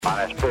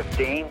minus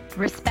 15.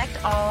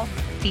 Respect all,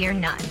 fear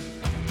none.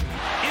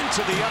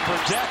 Into the upper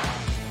deck.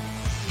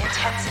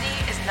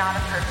 Intensity is not a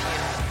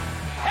curfew.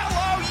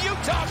 Hello,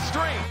 Utah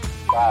Street.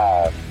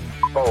 5,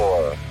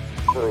 4,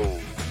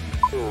 3,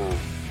 2,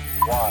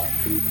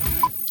 1.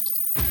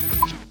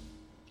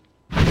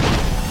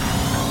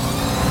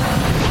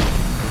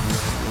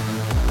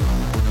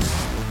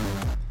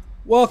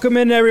 Welcome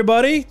in,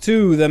 everybody,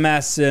 to the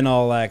MASN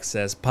All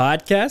Access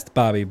podcast.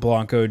 Bobby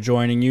Blanco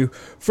joining you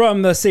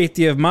from the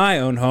safety of my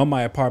own home,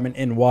 my apartment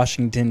in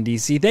Washington,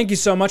 D.C. Thank you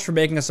so much for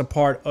making us a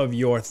part of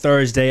your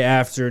Thursday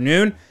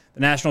afternoon. The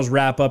Nationals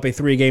wrap up a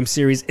 3-game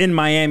series in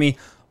Miami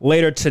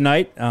later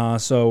tonight,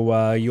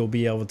 so you'll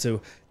be able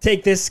to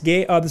take this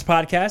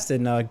podcast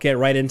and get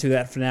right into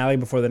that finale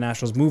before the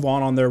Nationals move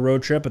on their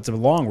road trip. It's a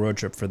long road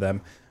trip for them,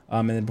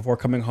 and then before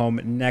coming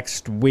home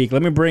next week.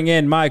 Let me bring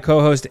in my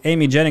co-host,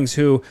 Amy Jennings,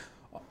 who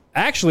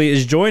actually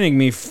is joining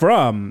me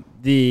from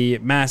the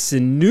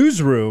MASN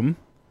newsroom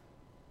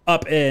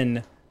up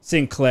in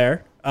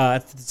Sinclair,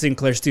 at the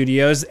Sinclair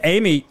Studios.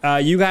 Amy,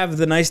 you have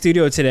the nice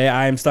studio today.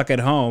 I am stuck at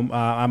home.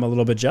 I'm a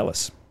little bit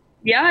jealous.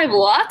 Yeah, I have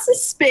lots of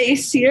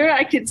space here.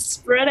 I can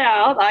spread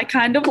out. I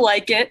kind of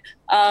like it.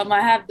 I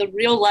have the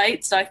real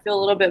light, so I feel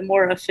a little bit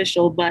more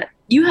official. But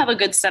you have a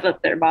good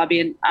setup there, Bobby,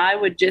 and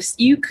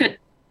you could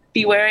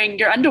be wearing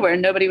your underwear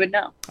and nobody would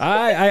know.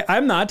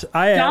 I'm not.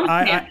 I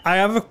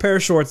have a pair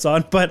of shorts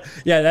on, but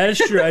yeah, that is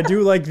true. I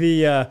do like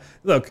the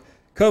look.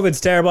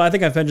 COVID's terrible. I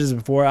think I've mentioned this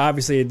before.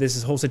 Obviously,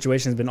 this whole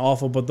situation has been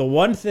awful, but the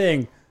one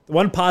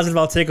positive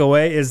I'll take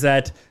away is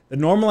that the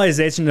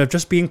normalization of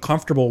just being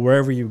comfortable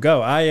wherever you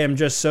go. I am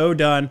just so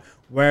done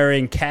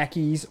wearing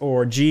khakis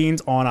or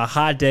jeans on a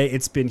hot day.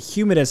 It's been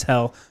humid as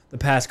hell the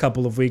past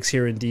couple of weeks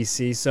here in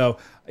DC. So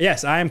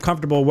yes, I am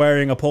comfortable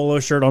wearing a polo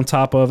shirt on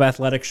top of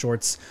athletic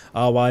shorts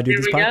while I do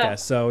this podcast.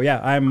 So yeah,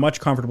 I'm much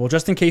comfortable.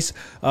 Just in case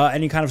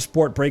any kind of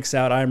sport breaks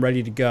out, I'm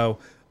ready to go.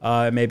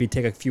 Maybe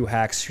take a few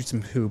hacks, shoot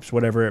some hoops,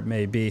 whatever it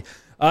may be.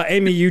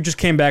 Amy, you just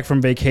came back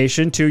from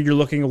vacation too. You're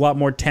looking a lot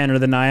more tanner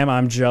than I am.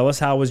 I'm jealous.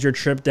 How was your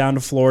trip down to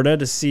Florida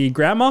to see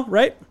Grandma,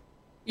 right?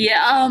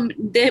 Yeah,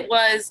 it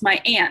was my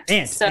aunt.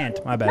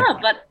 Aunt, my bad. Yeah,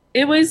 but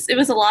it was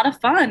a lot of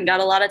fun. Got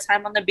a lot of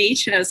time on the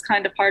beach, and it was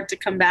kind of hard to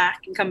come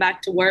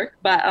back to work.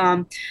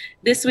 But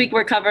this week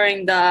we're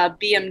covering the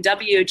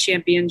BMW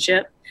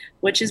Championship,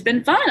 which has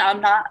been fun.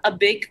 I'm not a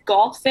big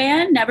golf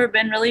fan, never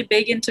been really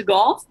big into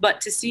golf, but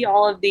to see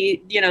all of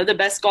the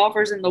best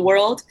golfers in the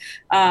world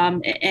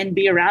and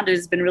be around it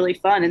has been really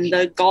fun. And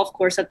the golf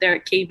course up there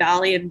at Cave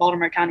Valley in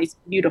Baltimore County is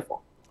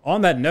beautiful.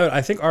 On that note,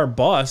 I think our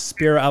boss,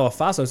 Spiro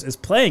Alafasos, is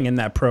playing in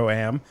that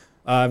Pro-Am.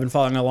 I've been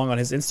following along on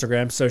his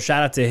Instagram, so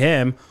shout out to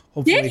him.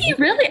 Hopefully Did he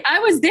really? I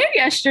was there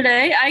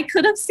yesterday. I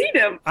could have seen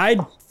him.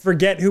 I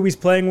forget who he's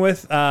playing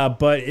with,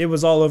 but it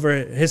was all over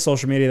his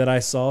social media that I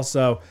saw.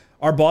 So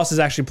our boss is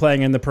actually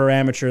playing in the Pro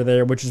Amateur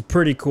there, which is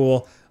pretty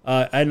cool.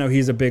 I know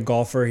he's a big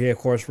golfer. He, of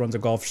course, runs a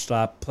golf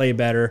shop, Play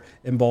Better,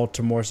 in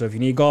Baltimore. So if you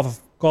need golf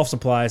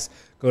supplies,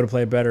 go to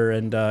Play Better,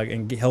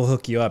 and he'll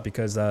hook you up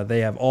because they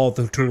have all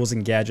the tools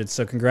and gadgets.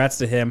 So congrats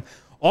to him.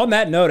 On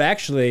that note,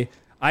 actually,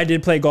 I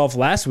did play golf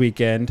last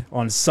weekend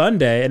on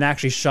Sunday and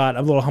actually shot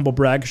a little humble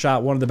brag,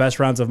 shot one of the best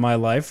rounds of my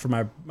life for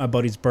my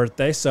buddy's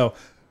birthday. So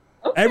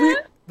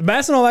the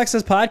MASN All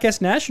Access Podcast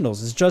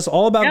Nationals is just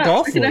all about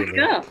golf. Let's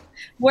go.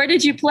 Where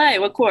did you play?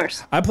 What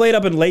course? I played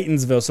up in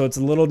Laytonsville, so it's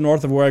a little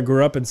north of where I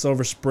grew up in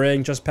Silver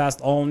Spring, just past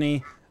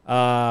Olney.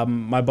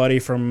 My buddy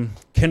from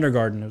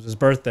kindergarten, it was his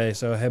birthday,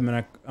 so him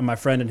and my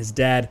friend and his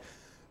dad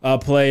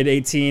played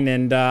 18,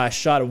 and I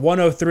shot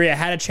 103. I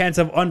had a chance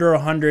of under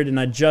 100, and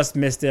I just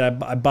missed it.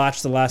 I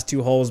botched the last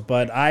 2 holes,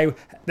 but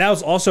that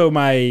was also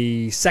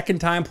my second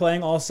time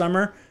playing all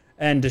summer,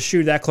 and to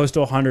shoot that close to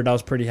 100, I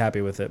was pretty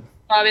happy with it.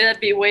 Bobby,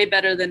 that'd be way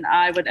better than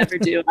I would ever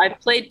do. I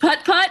played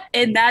putt-putt,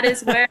 and that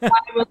is where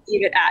I will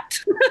leave it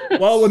at.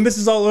 Well, when this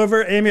is all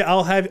over, Amy,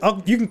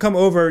 you can come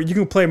over. You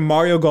can play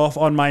Mario Golf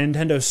on my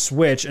Nintendo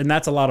Switch, and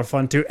that's a lot of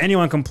fun, too.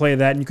 Anyone can play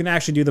that, and you can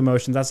actually do the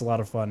motions. That's a lot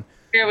of fun.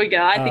 Here we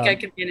go. I think I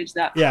can manage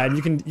that. Yeah, and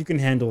you can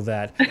handle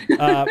that.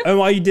 And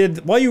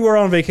while you were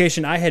on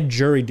vacation, I had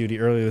jury duty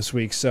earlier this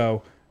week,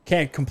 so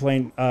can't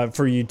complain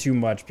for you too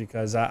much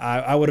because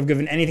I would have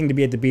given anything to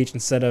be at the beach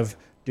instead of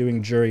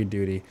doing jury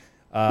duty.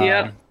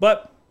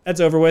 But that's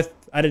over with.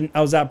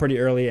 I was out pretty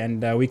early,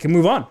 and we can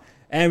move on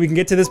and we can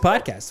get to this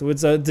podcast. So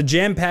it's a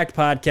jam-packed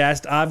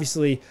podcast.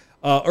 Obviously,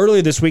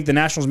 earlier this week, the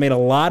Nationals made a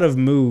lot of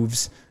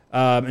moves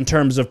in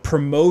terms of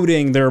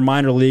promoting their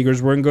minor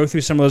leaguers. We're going to go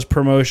through some of those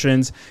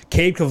promotions.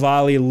 Cade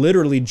Cavalli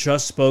literally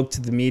just spoke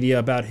to the media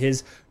about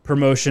his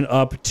promotion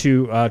up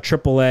to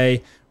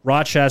AAA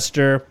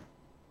Rochester,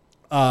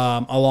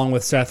 along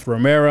with Seth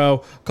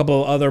Romero. A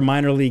couple of other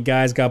minor league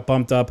guys got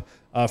bumped up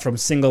from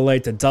single A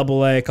to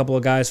double A. A couple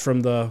of guys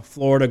from the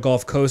Florida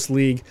Gulf Coast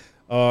League,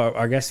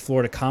 I guess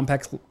Florida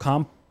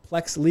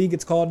Complex League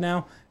it's called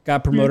now,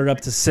 got promoted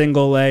up to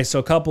single A. So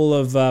a couple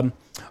of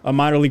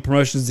minor league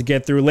promotions to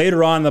get through.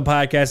 Later on in the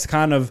podcast,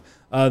 kind of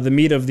the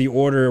meat of the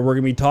order. We're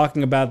going to be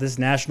talking about this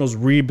Nationals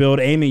rebuild.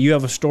 Amy, you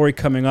have a story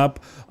coming up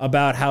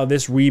about how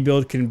this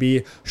rebuild can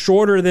be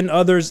shorter than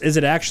others. Is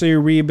it actually a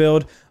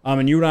rebuild?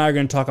 And you and I are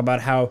going to talk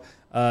about how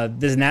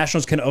the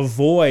Nationals can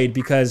avoid,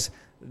 because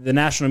the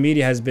national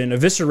media has been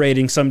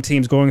eviscerating some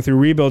teams going through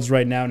rebuilds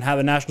right now, and how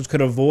the Nationals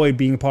could avoid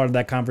being part of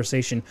that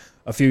conversation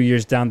a few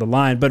years down the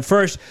line. But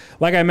first,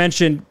 like I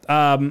mentioned,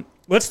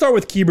 let's start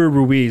with Keibert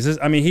Ruiz.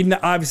 I mean, he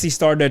obviously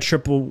started at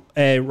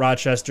AAA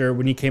Rochester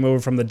when he came over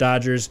from the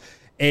Dodgers,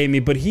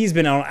 Amy, but he's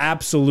been on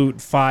absolute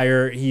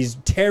fire. He's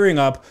tearing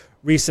up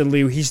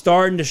recently. He's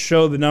starting to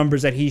show the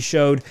numbers that he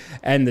showed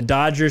and the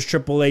Dodgers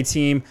AAA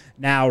team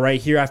now right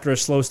here after a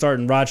slow start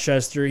in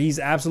Rochester. He's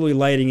absolutely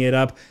lighting it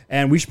up,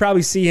 and we should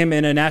probably see him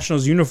in a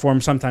Nationals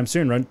uniform sometime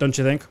soon, right? Don't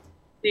you think?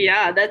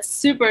 Yeah, that's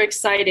super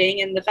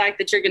exciting. And the fact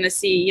that you're going to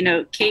see,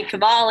 Cade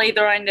Cavalli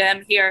throwing to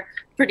him here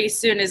pretty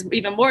soon is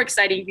even more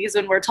exciting, because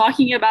when we're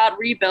talking about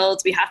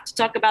rebuilds, we have to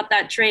talk about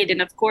that trade.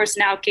 And of course,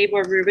 now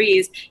Keibert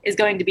Ruiz is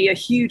going to be a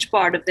huge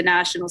part of the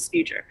Nationals'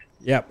 future.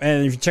 Yeah,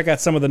 and if you check out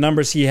some of the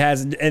numbers he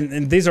has,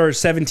 and these are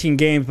 17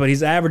 games, but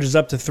his average is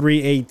up to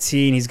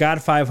 318. He's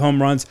got 5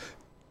 home runs.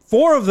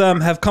 4 of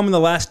them have come in the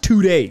last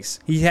 2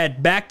 days. He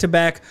had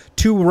back-to-back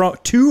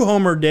two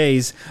homer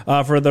days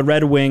for the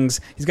Red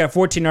Wings. He's got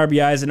 14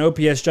 RBIs and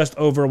OPS just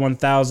over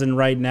 1,000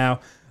 right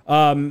now.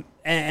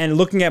 And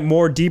looking at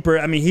more deeper,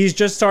 I mean, he's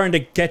just starting to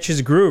catch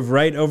his groove,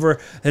 right? Over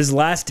his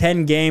last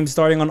 10 games,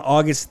 starting on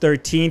August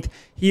 13th,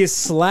 he is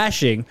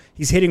slashing.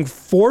 He's hitting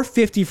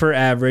 .450 for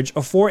average, a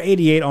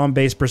 .488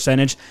 on-base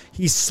percentage.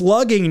 He's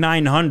slugging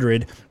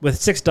 .900 with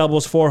 6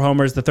 doubles, 4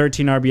 homers, the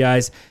 13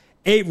 RBIs,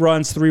 8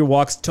 runs, 3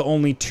 walks to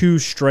only 2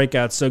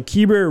 strikeouts. So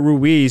Keibert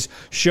Ruiz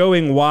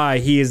showing why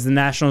he is the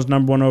Nationals'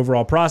 #1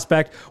 overall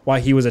prospect, why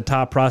he was a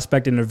top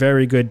prospect in a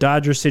very good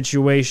Dodger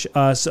situation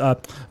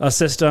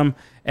system.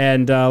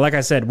 And like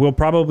I said, we'll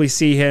probably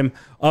see him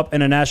up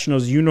in a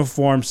Nationals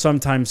uniform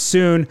sometime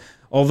soon.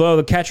 Although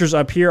the catchers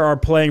up here are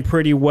playing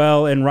pretty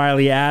well in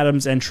Riley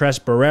Adams and Tres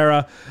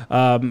Barrera.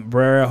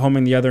 Barrera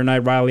homing the other night.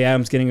 Riley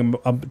Adams getting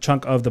a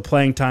chunk of the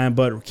playing time.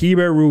 But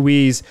Keibert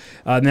Ruiz,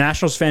 the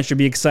Nationals fans should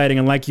be exciting.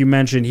 And like you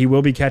mentioned, he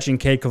will be catching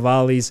Cade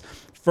Cavalli's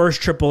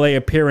first AAA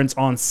appearance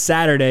on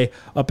Saturday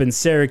up in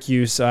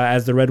Syracuse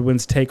as the Red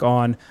Wings take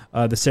on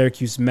the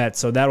Syracuse Mets.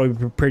 So that will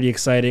be pretty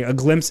exciting. A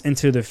glimpse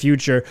into the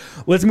future.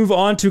 Let's move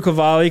on to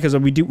Cavalli, because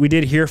we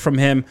did hear from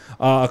him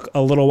a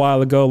little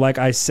while ago, like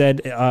I said,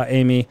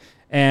 Amy.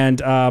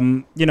 And,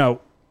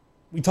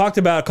 we talked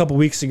about a couple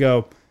weeks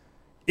ago,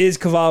 is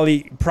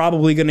Cavalli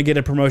probably going to get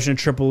a promotion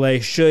to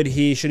AAA? Should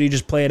he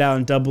just play it out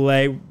in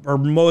AA? We're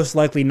most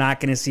likely not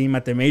going to see him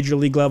at the major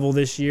league level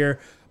this year.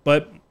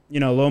 But,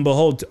 lo and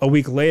behold, a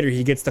week later,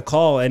 he gets the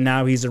call, and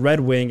now he's a Red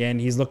Wing, and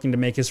he's looking to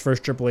make his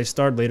first AAA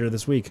start later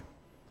this week.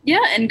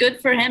 Yeah, and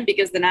good for him,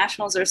 because the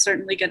Nationals are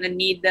certainly going to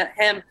need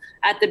him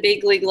at the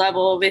big league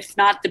level, if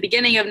not the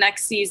beginning of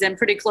next season,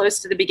 pretty close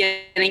to the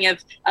beginning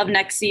of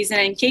next season.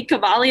 And Cade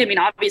Cavalli,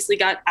 obviously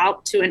got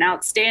out to an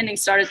outstanding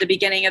start at the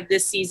beginning of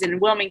this season in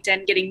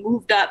Wilmington, getting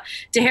moved up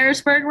to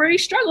Harrisburg, where he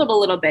struggled a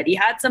little bit. He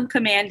had some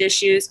command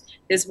issues.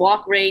 His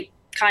walk rate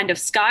kind of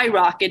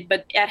skyrocketed,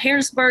 but at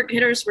Harrisburg,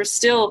 hitters were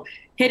still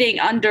hitting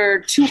under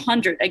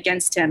 200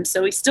 against him.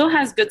 So he still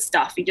has good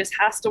stuff. He just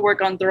has to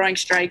work on throwing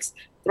strikes,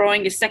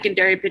 throwing his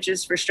secondary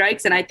pitches for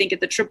strikes. And I think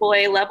at the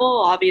AAA level,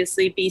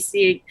 obviously be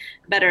seeing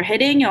better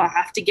hitting. You'll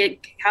have to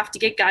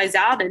get guys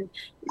out and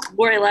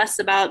worry less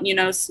about,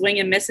 swing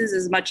and misses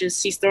as much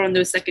as he's throwing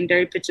those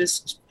secondary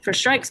pitches for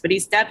strikes. But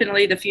he's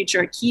definitely the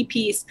future, a key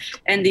piece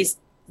in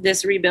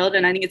this rebuild.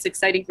 And I think it's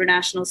exciting for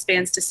Nationals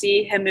fans to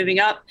see him moving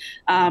up,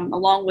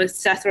 along with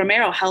Seth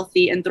Romero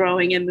healthy and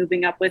throwing and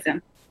moving up with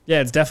him. Yeah,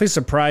 it's definitely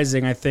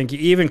surprising. I think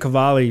even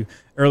Cavalli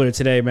earlier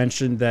today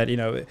mentioned that,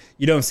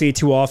 you don't see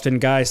too often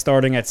guys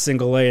starting at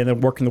single A and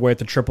then working their way up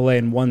to AAA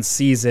in one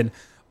season.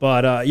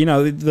 But,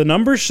 the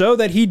numbers show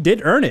that he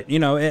did earn it.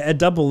 At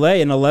Double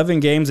A in 11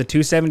 games, a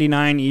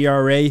 2.79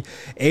 ERA,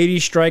 80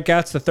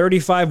 strikeouts, the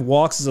 35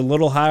 walks is a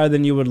little higher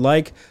than you would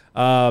like.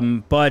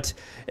 And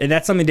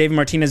that's something David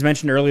Martinez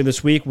mentioned earlier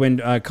this week when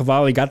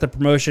Cavalli got the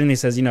promotion. He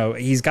says,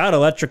 he's got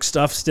electric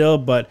stuff still,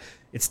 but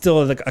it's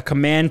still like a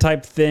command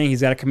type thing.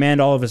 He's got to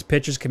command all of his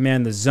pitches,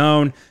 command the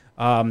zone,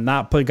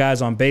 not put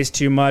guys on base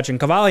too much. And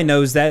Cavalli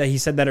knows that. He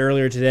said that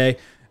earlier today.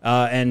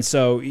 And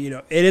so,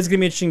 it is going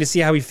to be interesting to see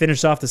how he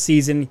finishes off the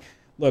season.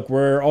 Look,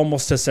 we're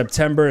almost to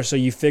September, so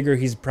you figure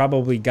he's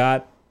probably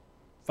got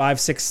 5,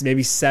 6,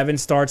 maybe 7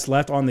 starts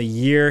left on the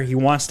year. He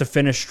wants to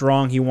finish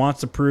strong. He wants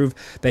to prove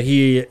that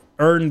he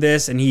earned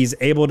this and he's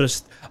able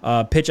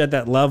to pitch at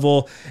that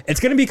level. It's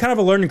going to be kind of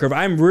a learning curve.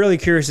 I'm really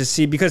curious to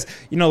see because,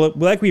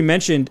 like we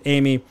mentioned,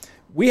 Amy,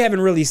 we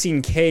haven't really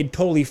seen Cade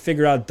totally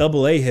figure out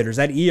Double A hitters.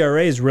 That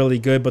ERA is really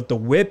good, but the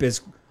whip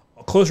is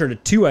closer to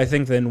 2, I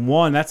think, than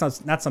 1.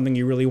 That's not something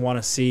you really want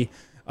to see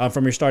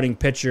from your starting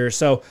pitcher.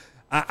 So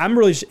I'm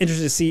really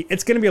interested to see.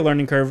 It's going to be a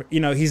learning curve.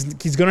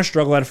 He's going to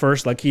struggle at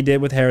first, like he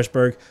did with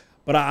Harrisburg.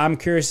 But I'm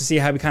curious to see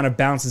how he kind of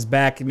bounces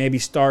back and maybe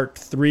start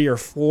 3 or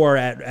 4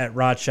 at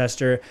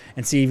Rochester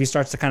and see if he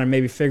starts to kind of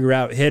maybe figure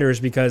out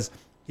hitters because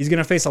he's going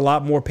to face a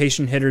lot more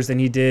patient hitters than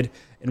he did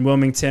in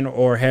Wilmington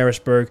or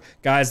Harrisburg,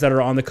 guys that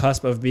are on the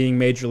cusp of being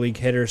major league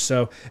hitters.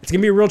 So it's going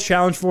to be a real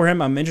challenge for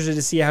him. I'm interested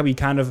to see how he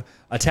kind of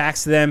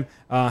attacks them,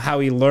 how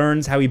he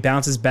learns, how he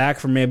bounces back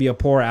from maybe a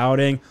poor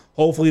outing.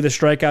 Hopefully the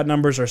strikeout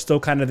numbers are still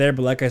kind of there,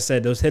 but like I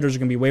said, those hitters are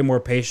going to be way more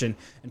patient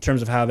in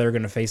terms of how they're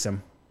going to face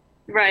him.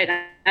 Right.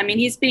 I mean,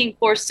 he's being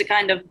forced to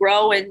kind of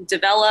grow and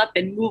develop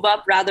and move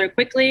up rather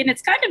quickly. And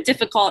it's kind of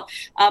difficult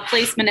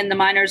placement in the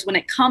minors when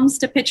it comes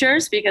to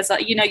pitchers because,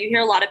 you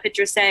hear a lot of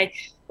pitchers say,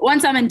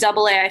 once I'm in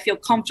AA, I feel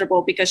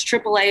comfortable because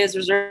AAA is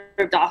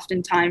reserved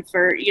oftentimes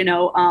for,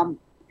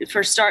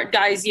 for start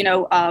guys,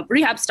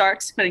 rehab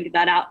starts, couldn't get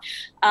that out.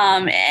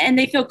 And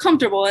they feel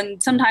comfortable.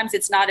 And sometimes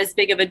it's not as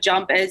big of a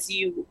jump as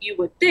you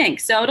would think.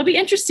 So it'll be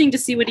interesting to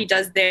see what he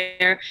does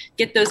there,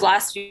 get those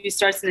last few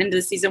starts and into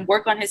the season,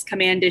 work on his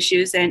command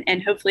issues,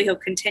 and hopefully he'll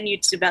continue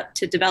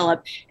to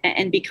develop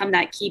and become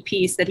that key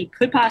piece that he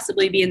could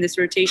possibly be in this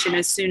rotation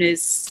as soon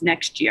as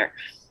next year.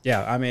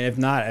 Yeah, I mean, if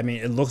not,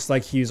 it looks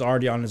like he's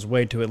already on his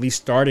way to at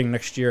least starting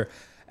next year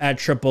at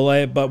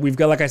AAA. But we've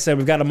got, like I said,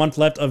 we've got a month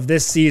left of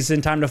this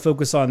season. Time to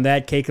focus on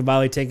that. Cade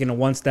Cavalli taking it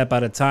one step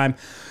at a time.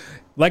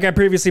 Like I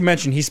previously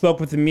mentioned, he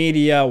spoke with the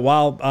media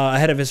while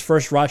ahead of his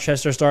first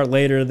Rochester start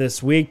later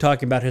this week,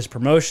 talking about his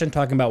promotion,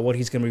 talking about what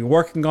he's going to be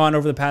working on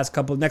over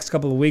the next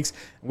couple of weeks,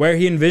 where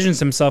he envisions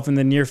himself in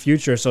the near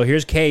future. So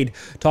here's Cade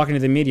talking to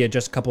the media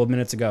just a couple of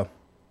minutes ago.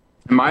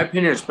 In my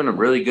opinion, it's been a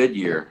really good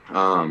year.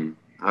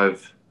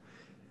 I've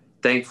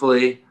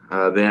thankfully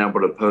been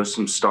able to post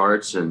some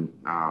starts and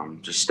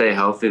just stay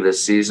healthy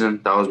this season.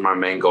 That was my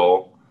main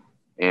goal.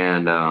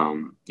 And,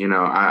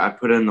 I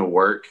put in the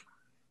work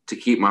to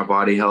keep my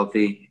body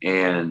healthy.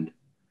 And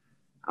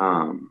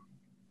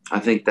I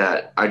think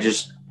that I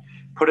just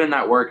put in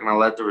that work and I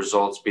let the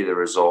results be the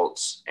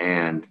results.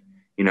 And,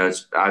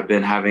 I've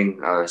been having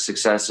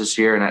success this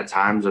year. And at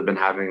times I've been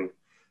having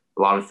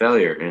a lot of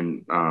failure.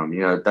 And,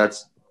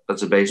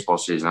 that's a baseball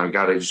season. I've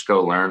got to just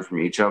go learn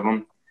from each of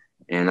them.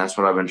 And that's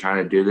what I've been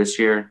trying to do this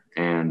year.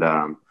 And,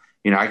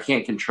 I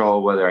can't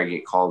control whether I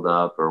get called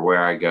up or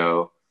where I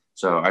go.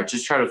 So I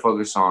just try to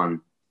focus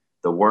on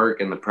the work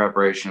and the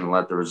preparation and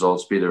let the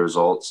results be the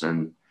results.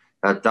 And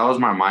that was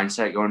my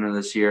mindset going into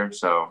this year.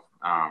 So,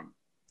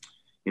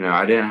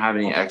 I didn't have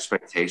any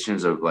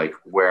expectations of like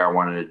where I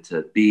wanted it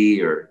to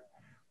be or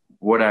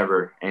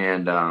whatever.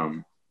 And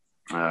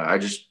I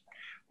just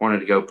wanted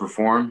to go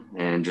perform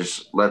and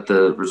just let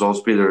the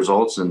results be the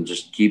results and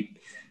just keep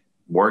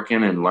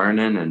working and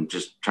learning and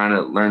just trying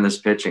to learn this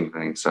pitching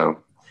thing.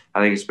 So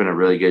I think it's been a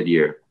really good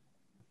year.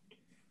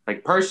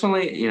 Like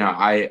personally,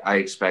 I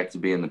expect to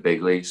be in the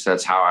big leagues.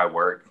 That's how I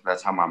work.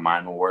 That's how my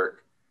mind will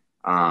work.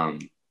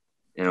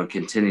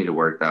 Continue to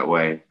work that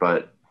way.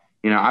 But,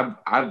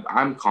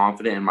 I'm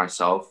confident in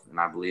myself and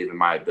I believe in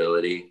my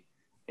ability.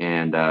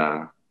 And,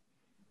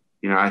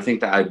 I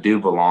think that I do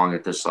belong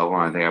at this level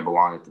and I think I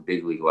belong at the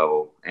big league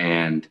level.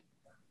 And,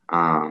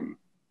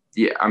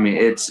 yeah,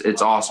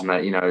 it's awesome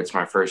that, it's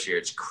my first year.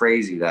 It's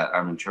crazy that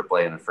I'm in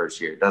AAA in the first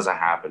year. It doesn't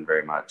happen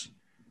very much.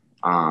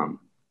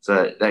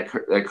 So that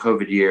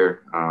COVID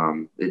year,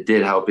 it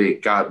did help.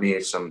 It got me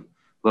a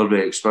little bit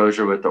of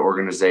exposure with the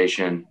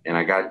organization, and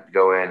I got to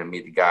go in and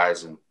meet the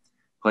guys and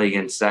play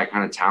against that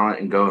kind of talent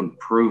and go and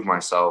prove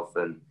myself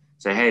and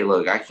say, hey,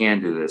 look, I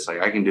can do this.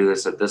 Like I can do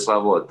this at this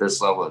level, at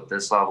this level, at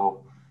this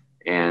level.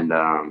 And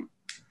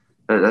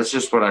that's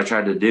just what I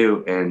tried to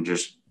do and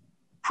just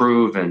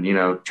prove and,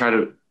 try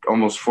to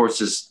almost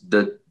forces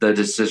the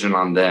decision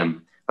on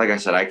them. Like I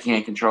said, I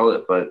can't control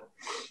it, but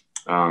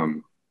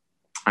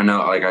I know,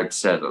 like I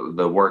said,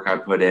 the work I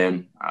put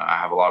in, I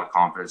have a lot of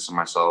confidence in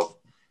myself,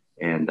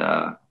 and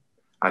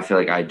I feel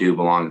like I do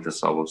belong at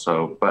this level.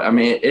 So, but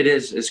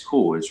it's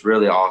cool. It's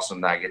really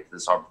awesome that I get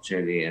this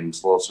opportunity, and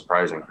it's a little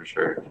surprising for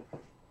sure.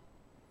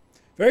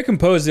 Very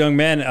composed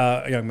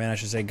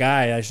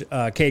guy,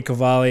 Cade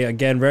Cavalli.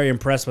 Again, very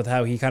impressed with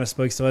how he kind of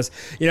speaks to us.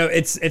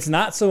 It's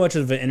not so much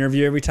of an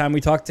interview every time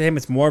we talk to him.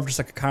 It's more of just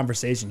like a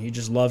conversation. He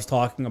just loves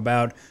talking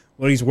about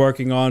what he's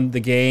working on, the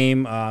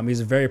game.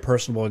 He's a very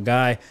personable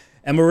guy.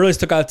 And what really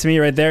stuck out to me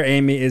right there,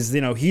 Amy, is,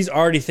 he's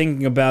already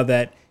thinking about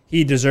that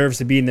he deserves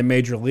to be in the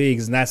major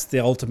leagues, and that's the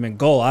ultimate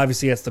goal.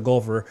 Obviously, that's the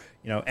goal for,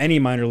 any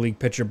minor league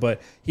pitcher,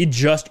 but he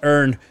just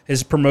earned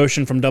his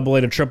promotion from AA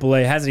to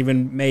AAA, hasn't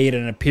even made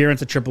an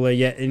appearance at AAA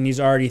yet, and he's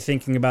already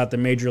thinking about the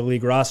major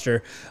league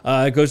roster.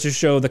 It goes to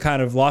show the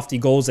kind of lofty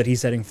goals that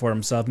he's setting for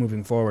himself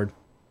moving forward.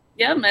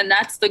 Yeah, and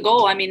that's the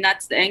goal.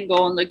 That's the end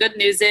goal. And the good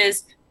news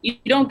is you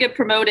don't get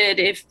promoted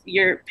if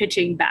you're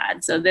pitching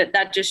bad. So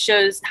that just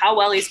shows how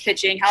well he's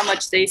pitching, how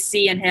much they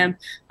see in him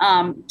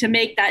to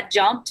make that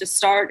jump to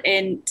start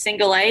in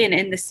single A and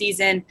in the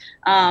season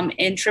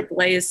in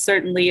AAA is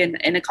certainly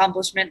an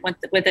accomplishment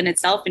within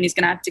itself. And he's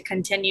going to have to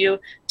continue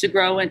to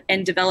grow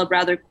and develop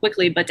rather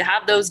quickly. But to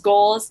have those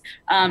goals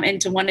and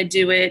to want to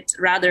do it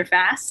rather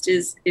fast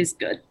is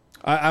good.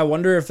 I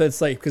wonder if it's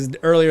like, because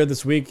earlier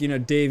this week,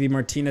 Davey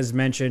Martinez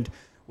mentioned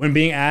when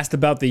being asked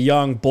about the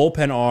young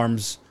bullpen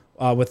arms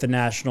with the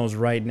Nationals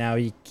right now.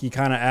 He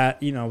kind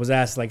of was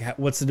asked like,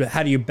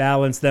 how do you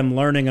balance them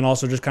learning and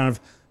also just kind of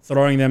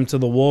throwing them to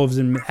the wolves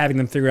and having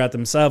them figure out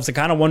themselves. I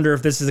kind of wonder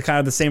if this is kind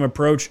of the same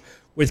approach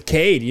with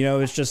Cade.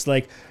 It's just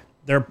like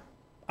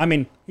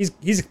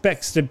he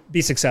expects to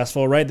be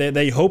successful, right?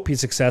 They hope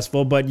he's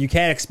successful, but you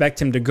can't expect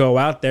him to go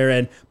out there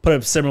and put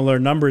up similar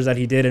numbers that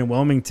he did in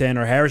Wilmington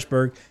or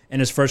Harrisburg in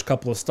his first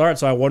couple of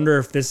starts. So I wonder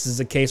if this is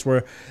a case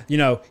where,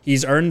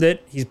 he's earned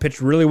it. He's pitched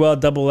really well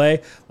at AA.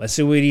 Let's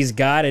see what he's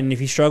got. And if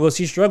he struggles,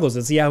 he struggles.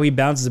 Let's see how he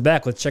bounces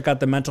back. Let's check out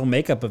the mental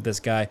makeup of this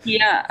guy.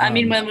 Yeah.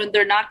 When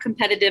they're not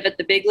competitive at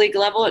the big league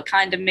level, it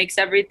kind of makes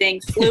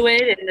everything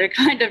fluid and they're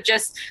kind of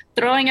just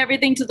throwing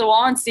everything to the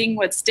wall and seeing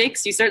what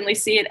sticks. You certainly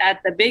see it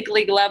at the big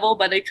league level,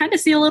 but you kind of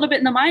see a little bit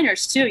in the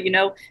minors too.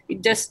 You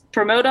just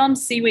promote him,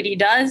 see what he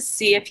does,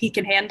 see if he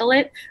can handle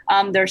it.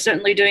 They're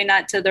certainly doing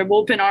that to their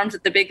bullpen arms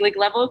at the big league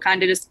level,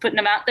 kind of just putting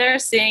them out there,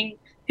 seeing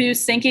who's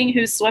sinking,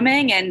 who's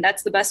swimming, and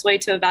that's the best way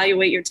to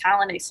evaluate your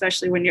talent,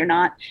 especially when you're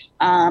not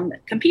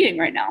competing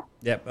right now.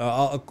 Yep.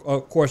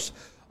 Of course,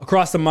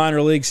 across the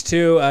minor leagues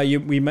too,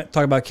 we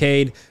talk about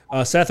Cade,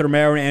 Seth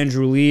Romero and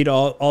Andrew Lead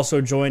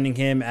also joining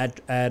him at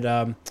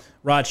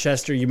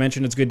Rochester. You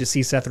mentioned it's good to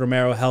see Seth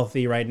Romero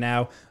healthy right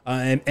now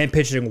and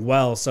pitching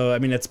well. So,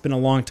 it's been a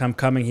long time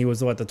coming. He was,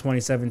 the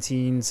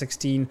 2017,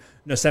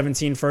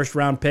 17 first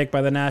round pick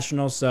by the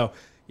Nationals. So,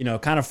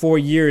 kind of 4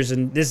 years.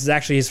 And this is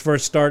actually his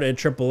first start at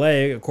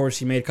AAA. Of course,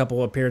 he made a couple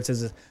of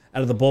appearances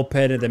out of the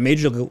bullpen at the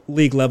major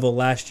league level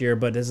last year,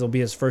 but this will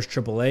be his first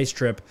AAA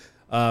trip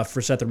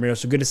for Seth Romero.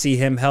 So good to see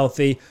him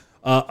healthy.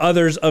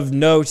 Others of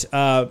note,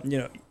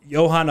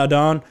 Johan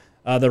Adon,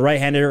 the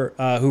right-hander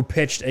who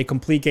pitched a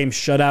complete game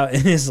shutout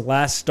in his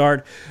last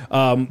start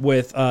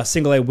with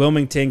Single A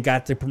Wilmington,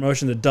 got the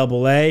promotion to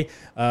Double A,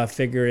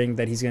 figuring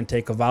that he's going to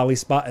take a volley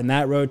spot in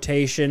that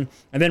rotation.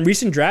 And then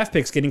recent draft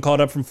picks getting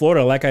called up from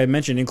Florida, like I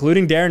mentioned,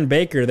 including Darren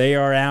Baker. They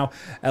are now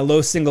at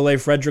low Single A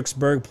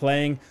Fredericksburg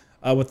playing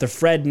with the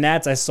Fred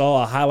Nats. I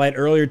saw a highlight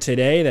earlier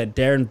today that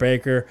Darren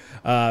Baker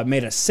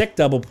made a sick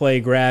double play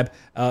grab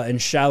in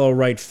shallow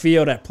right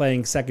field at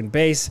playing second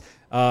base.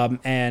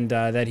 And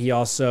that he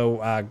also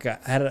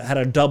had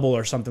a double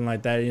or something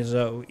like that. It's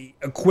a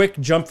quick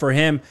jump for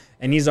him,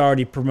 and he's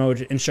already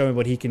promoted and showing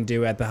what he can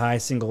do at the high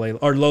Single A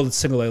or low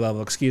Single A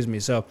level. Excuse me.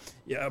 So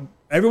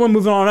everyone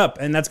moving on up,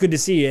 and that's good to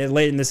see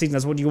late in the season.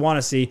 That's what you want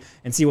to see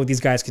and see what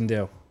these guys can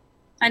do.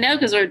 I know,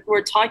 because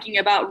we're talking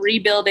about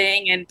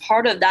rebuilding, and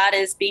part of that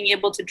is being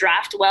able to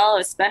draft well,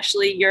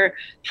 especially your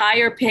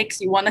higher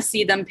picks. You want to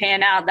see them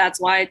pan out. That's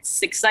why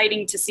it's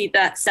exciting to see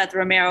that Seth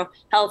Romero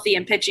healthy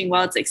and pitching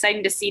well. It's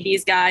exciting to see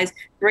these guys.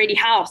 Brady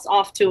House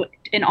off to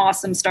an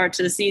awesome start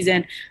to the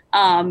season.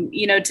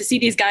 To see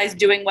these guys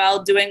doing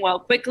well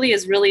quickly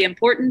is really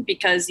important,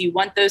 because you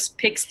want those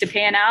picks to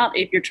pan out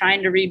if you're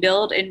trying to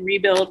rebuild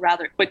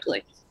rather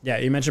quickly. Yeah,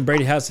 you mentioned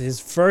Brady House. His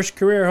first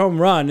career home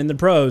run in the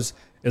pros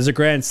is a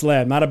grand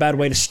slam. Not a bad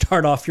way to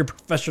start off your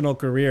professional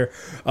career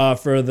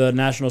for the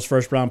Nationals'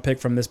 first round pick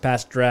from this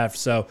past draft.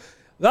 So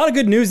a lot of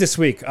good news this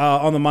week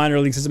on the minor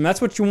league system. That's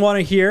what you want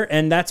to hear,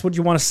 and that's what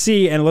you want to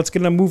see. And let's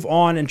going to move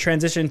on and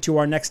transition to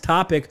our next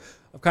topic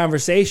of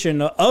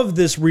conversation of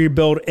this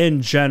rebuild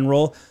in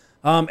general.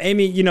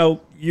 Amy,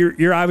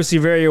 you're obviously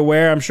very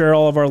aware. I'm sure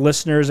all of our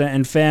listeners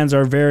and fans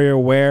are very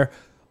aware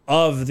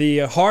of the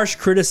harsh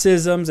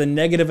criticisms and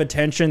negative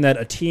attention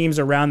that teams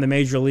around the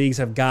major leagues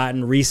have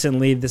gotten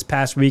recently, this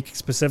past week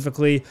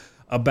specifically,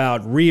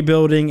 about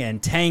rebuilding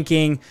and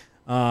tanking,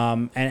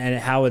 and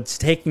how it's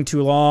taking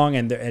too long,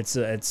 and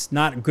it's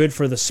not good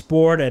for the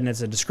sport, and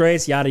it's a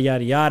disgrace, yada,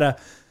 yada, yada.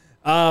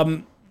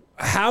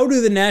 How do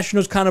the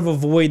Nationals kind of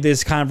avoid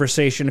this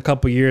conversation a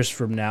couple years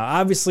from now?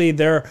 Obviously,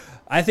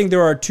 I think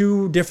there are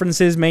two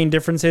main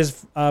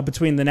differences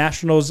between the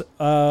Nationals'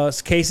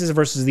 cases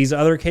versus these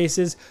other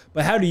cases.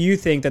 But how do you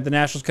think that the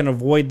Nationals can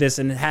avoid this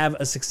and have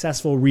a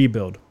successful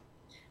rebuild?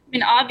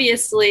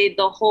 Obviously,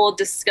 the whole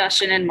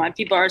discussion and why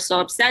people are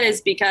so upset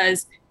is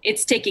because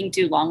it's taking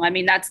too long.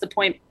 That's the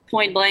point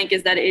blank,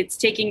 is that it's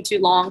taking too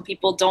long.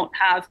 People don't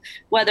have,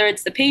 whether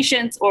it's the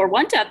patience or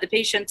want to have the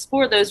patience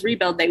for those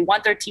rebuild. They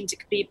want their team to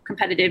be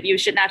competitive. You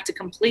shouldn't have to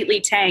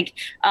completely tank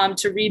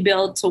to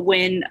rebuild to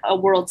win a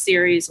World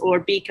Series or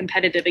be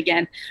competitive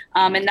again.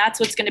 And that's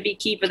what's going to be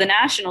key for the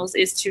Nationals,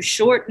 is to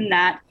shorten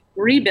that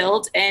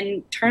rebuild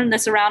and turn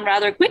this around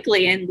rather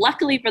quickly. And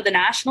luckily for the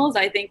Nationals,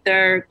 I think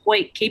they're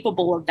quite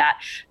capable of that.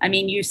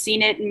 You've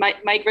seen it.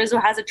 Mike Rizzo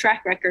has a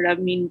track record.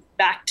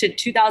 Back to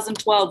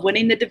 2012,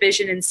 winning the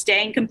division and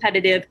staying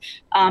competitive,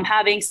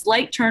 having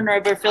slight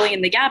turnover, filling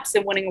in the gaps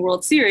and winning a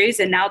World Series.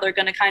 And now they're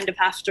going to kind of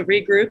have to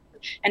regroup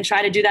and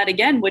try to do that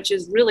again, which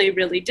is really,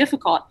 really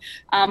difficult.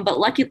 But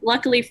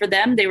luckily for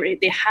them,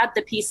 they had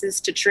the pieces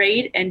to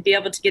trade and be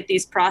able to get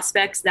these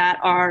prospects that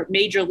are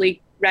major league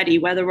ready,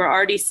 whether we're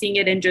already seeing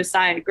it in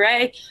Josiah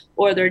Gray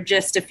or they're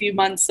just a few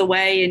months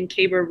away in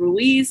Keibert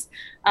Ruiz.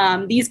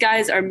 These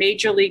guys are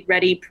major league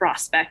ready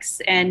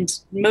prospects, and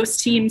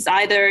most teams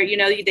either,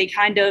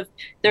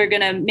 they're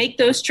going to make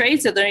those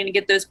trades, so they're going to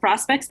get those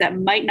prospects that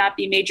might not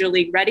be major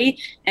league ready,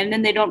 and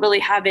then they don't really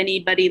have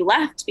anybody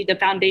left to be the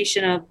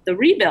foundation of the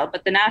rebuild.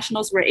 But the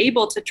Nationals were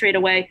able to trade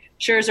away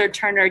Scherzer,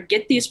 Turner,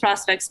 get these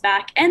prospects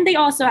back, and they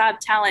also have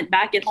talent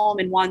back at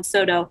home in Juan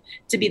Soto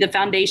to be the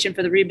foundation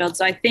for the rebuild.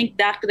 So I think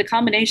that the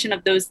combination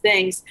of those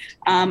things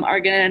are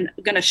going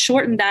to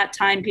shorten that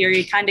time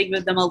period, kind of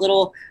give them a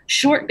little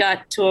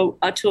shortcut to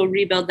a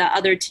rebuild that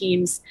other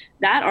teams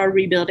that are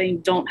rebuilding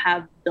don't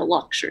have the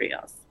luxury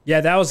of.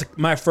 Yeah, that was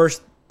my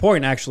first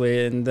point,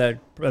 actually, and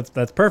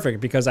that's perfect,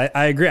 because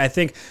I agree. I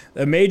think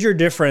the major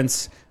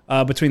difference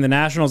between the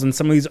Nationals and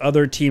some of these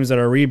other teams that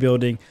are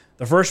rebuilding,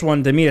 the first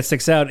one to me that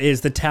sticks out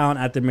is the talent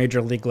at the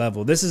major league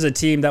level. This is a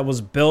team that was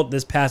built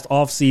this past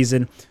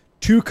offseason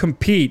to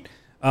compete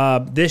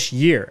this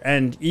year.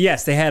 And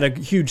yes, they had a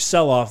huge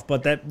sell-off,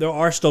 but that there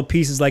are still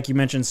pieces, like you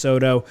mentioned,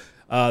 Soto,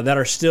 that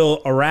are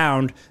still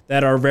around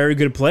that are very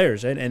good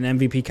players and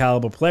MVP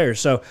caliber players.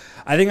 So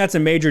I think that's a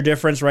major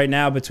difference right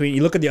now between,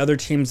 you look at the other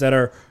teams that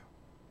are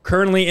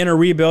currently in a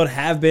rebuild,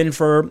 have been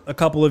for a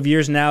couple of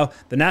years now.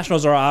 The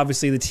Nationals are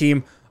obviously the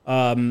team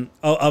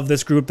of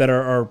this group that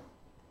are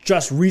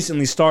just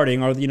recently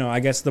starting, or, I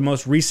guess the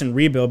most recent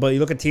rebuild. But you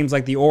look at teams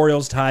like the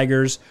Orioles,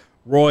 Tigers,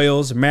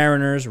 Royals,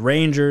 Mariners,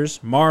 Rangers,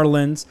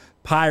 Marlins,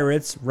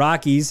 Pirates,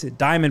 Rockies,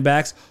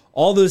 Diamondbacks.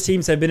 All those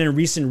teams have been in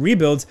recent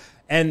rebuilds.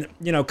 And,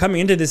 coming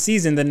into the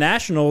season, the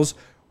Nationals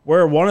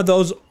were one of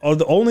those, or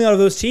the only of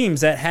those teams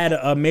that had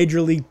a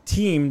major league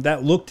team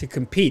that looked to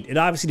compete. It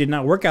obviously did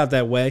not work out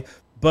that way,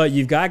 but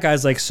you've got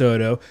guys like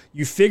Soto.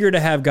 You figure to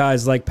have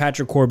guys like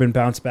Patrick Corbin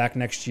bounce back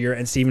next year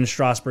and Steven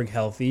Strasburg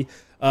healthy.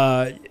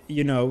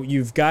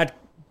 You've got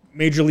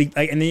major league,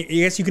 and I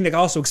guess you can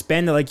also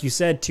expand it, like you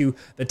said, to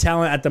the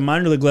talent at the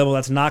minor league level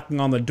that's knocking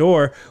on the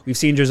door. We've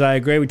seen Josiah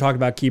Gray. We talked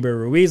about Keibert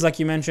Ruiz, like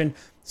you mentioned.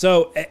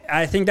 So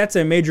I think that's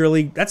a major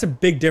league. That's a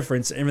big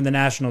difference in the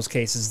Nationals'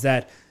 case, is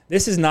that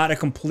this is not a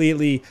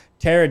completely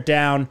tear it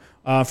down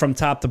from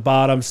top to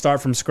bottom,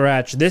 start from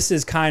scratch. This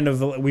is kind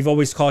of, we've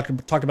always talked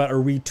about a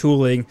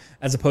retooling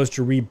as opposed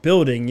to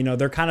rebuilding.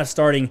 They're kind of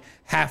starting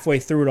halfway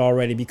through it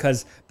already,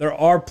 because there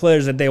are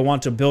players that they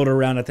want to build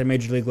around at the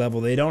major league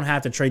level. They don't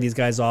have to trade these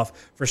guys off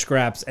for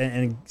scraps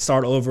and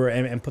start over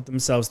and put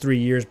themselves 3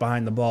 years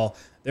behind the ball.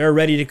 They're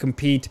ready to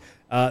compete.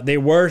 They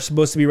were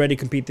supposed to be ready to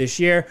compete this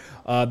year.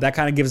 That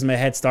kind of gives them a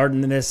head start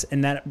in this.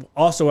 And that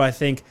also, I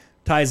think,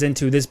 ties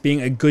into this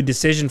being a good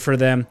decision for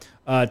them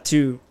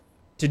to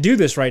do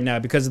this right now,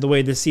 because of the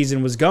way this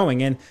season was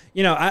going. And,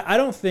 I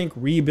don't think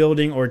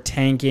rebuilding or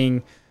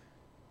tanking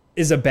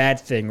is a bad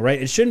thing,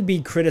 right? It shouldn't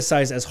be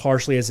criticized as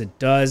harshly as it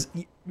does.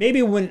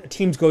 Maybe when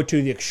teams go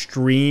to the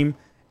extreme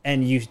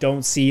and you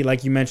don't see,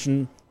 like you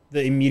mentioned,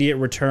 the immediate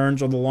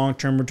returns or the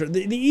long-term return.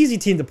 The easy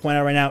team to point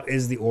out right now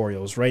is the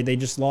Orioles, right? They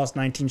just lost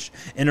 19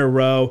 in a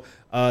row.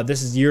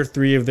 This is year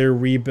 3 of their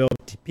rebuild.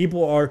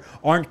 People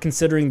aren't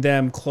considering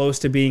them close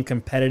to being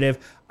competitive.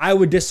 I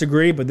would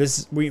disagree, but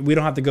we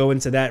don't have to go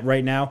into that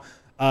right now.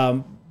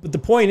 But the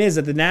point is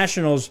that the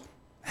Nationals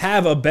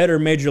have a better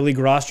major league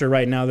roster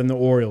right now than the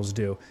Orioles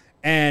do.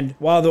 And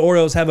while the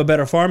Orioles have a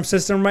better farm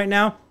system right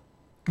now,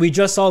 we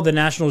just saw the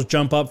Nationals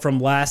jump up from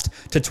last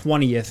to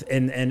 20th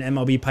in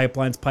MLB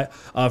Pipeline's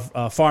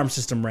farm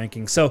system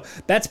ranking. So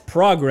that's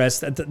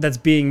progress that's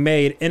being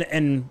made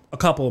in a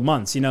couple of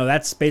months.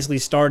 That's basically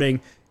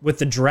starting with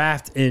the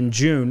draft in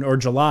June or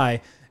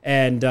July,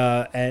 and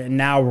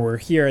now we're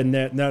here, and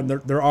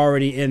they're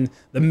already in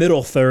the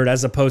middle third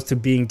as opposed to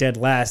being dead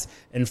last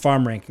in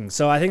farm rankings.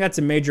 So I think that's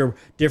a major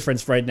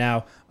difference right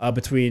now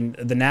between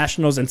the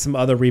Nationals and some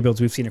other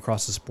rebuilds we've seen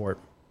across the sport.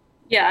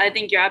 Yeah, I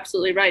think you're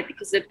absolutely right,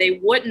 because if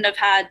they wouldn't have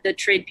had the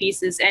trade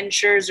pieces and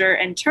Scherzer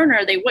and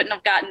Turner, they wouldn't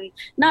have gotten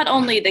not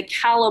only the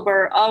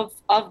caliber of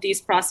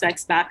these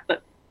prospects back,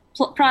 but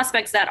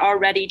prospects that are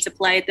ready to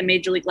play at the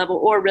major league level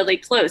or really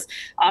close.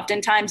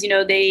 Oftentimes,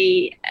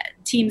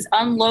 teams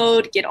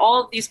unload, get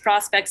all of these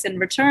prospects in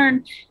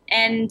return,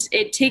 and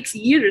it takes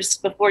years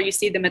before you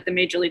see them at the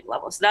major league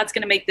level. So that's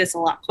going to make this a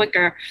lot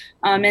quicker.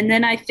 And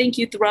then I think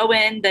you throw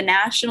in the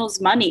Nationals'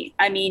 money.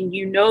 I mean,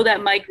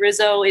 that Mike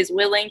Rizzo is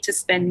willing to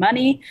spend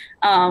money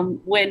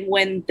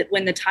when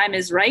the time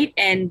is right,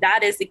 and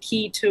that is the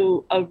key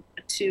to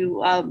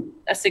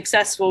a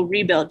successful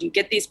rebuild. You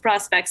get these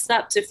prospects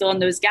up to fill in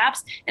those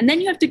gaps, and then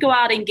you have to go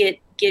out and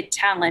get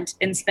talent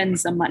and spend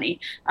some money.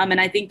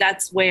 And I think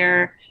that's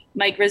where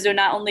Mike Rizzo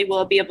not only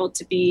will be able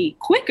to be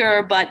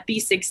quicker, but be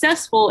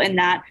successful in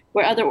that,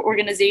 where other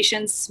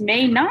organizations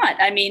may not.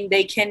 I mean,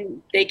 they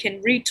can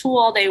retool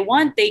all they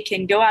want. They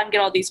can go out and get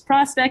all these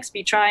prospects,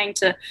 be trying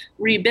to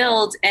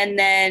rebuild. And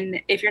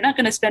then if you're not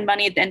going to spend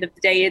money at the end of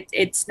the day,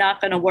 it's not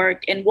going to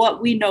work in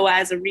what we know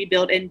as a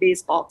rebuild in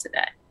baseball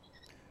today.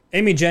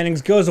 Amy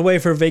Jennings goes away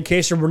for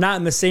vacation. We're not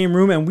in the same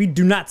room, and we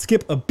do not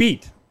skip a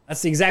beat.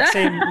 That's the exact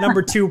same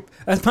number 2.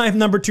 That's my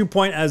number 2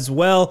 point as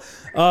well.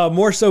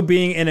 More so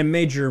being in a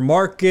major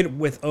market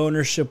with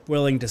ownership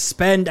willing to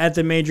spend at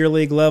the major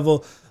league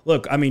level.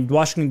 look, I mean,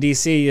 Washington,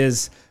 D.C.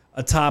 is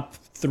a top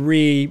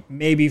 3,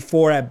 maybe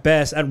 4 at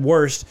best, at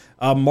worst,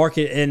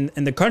 market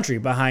in the country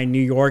behind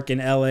New York and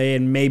L.A.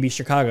 and maybe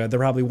Chicago. They're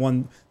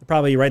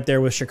probably right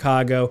there with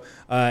Chicago.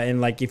 And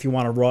like if you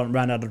want to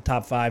round out the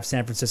top 5,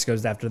 San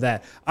Francisco's after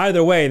that.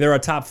 Either way, they're a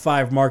top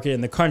 5 market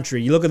in the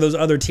country. You look at those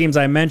other teams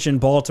I mentioned: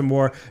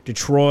 Baltimore,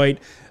 Detroit,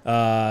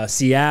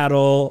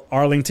 Seattle,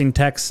 Arlington,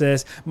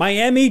 Texas.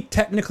 Miami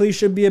technically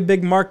should be a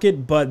big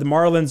market, but the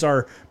Marlins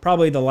are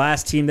probably the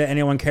last team that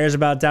anyone cares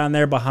about down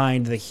there,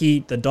 behind the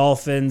Heat, the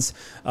Dolphins,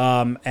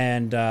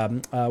 and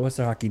what's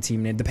their hockey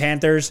team name? The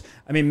Panthers.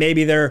 I mean,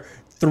 maybe they're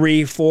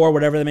 3, 4,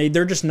 whatever they may be.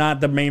 They're just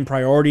not the main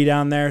priority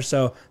down there,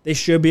 so they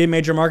should be a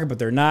major market, but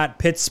they're not.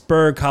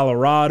 Pittsburgh,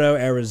 Colorado,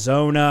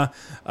 Arizona,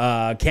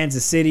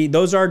 Kansas City,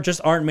 those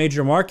aren't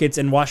major markets,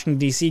 and Washington,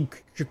 D.C.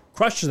 should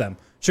crush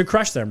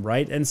them,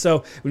 right? And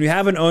so when you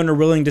have an owner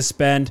willing to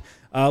spend,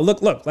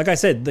 look, like I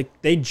said,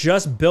 they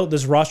just built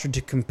this roster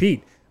to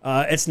compete.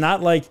 It's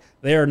not like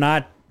they are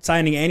not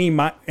signing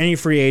any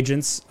free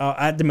agents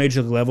at the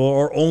major league level,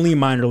 or only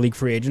minor league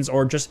free agents,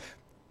 or just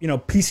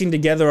piecing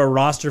together a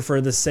roster for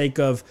the sake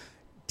of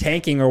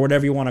tanking or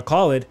whatever you want to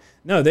call it.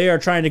 No, they are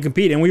trying to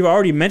compete, and we've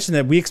already mentioned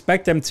that we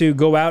expect them to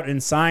go out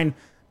and sign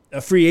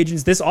free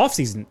agents this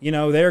offseason.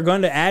 They're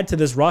going to add to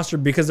this roster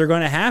because they're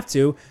going to have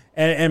to,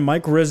 and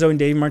Mike Rizzo and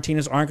Dave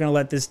Martinez aren't going to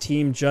let this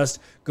team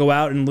just go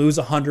out and lose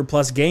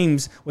 100-plus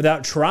games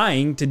without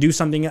trying to do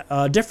something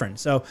different.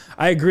 So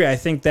I agree. I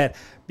think that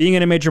being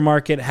in a major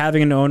market,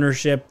 having an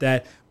ownership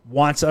that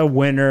wants a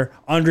winner,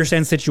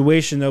 understands the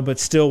situation though, but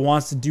still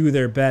wants to do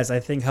their best, I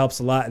think helps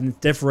a lot and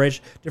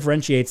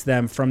differentiates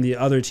them from the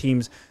other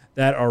teams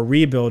that are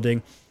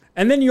rebuilding.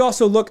 And then you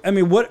also look, I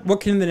mean,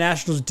 what can the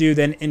Nationals do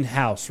then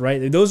in-house,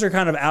 right? Those are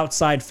kind of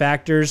outside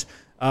factors.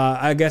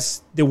 I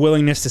guess the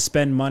willingness to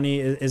spend money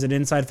is an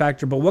inside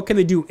factor, but what can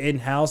they do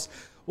in-house?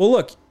 Well,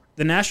 look,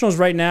 the Nationals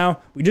right now,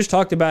 we just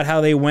talked about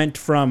how they went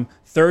from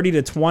 30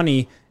 to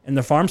 20 in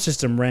the farm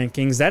system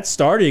rankings. That's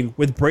starting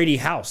with Brady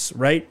House,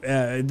 right?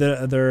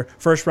 Their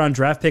first-round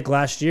draft pick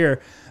last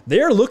year.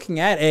 They're looking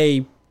at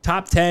a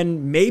top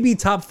 10, maybe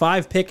top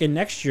 5 pick in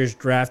next year's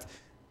draft.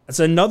 That's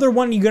another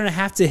one you're going to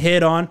have to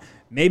hit on.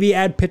 Maybe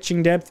add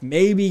pitching depth.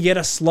 Maybe get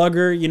a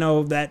slugger,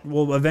 that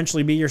will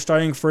eventually be your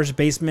starting first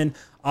baseman,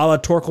 a la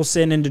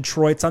Torkelson in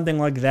Detroit, something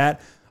like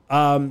that.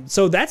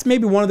 So that's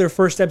maybe one of their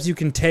first steps you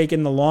can take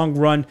in the long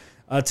run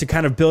to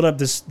kind of build up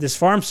this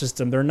farm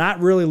system. They're not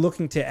really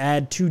looking to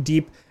add too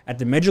deep at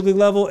the major league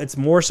level. It's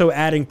more so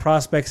adding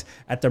prospects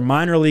at the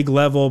minor league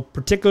level,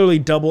 particularly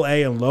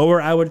Double-A and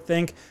lower, I would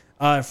think,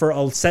 for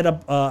a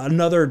setup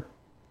another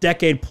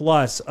decade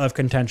plus of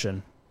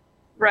contention.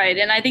 Right,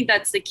 and I think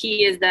that's the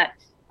key, is that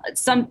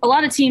a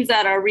lot of teams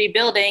that are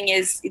rebuilding,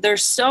 is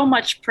there's so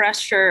much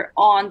pressure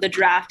on the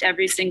draft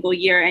every single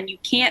year, and you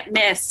can't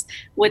miss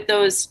with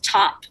those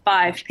top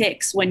 5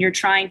 picks when you're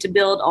trying to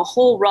build a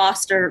whole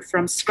roster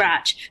from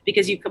scratch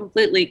because you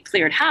completely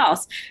cleared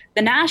house.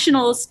 The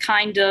Nationals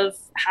kind of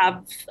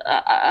have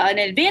an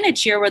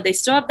advantage here where they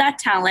still have that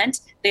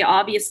talent. They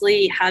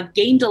obviously have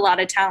gained a lot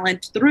of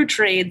talent through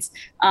trades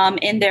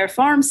in their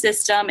farm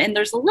system, and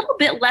there's a little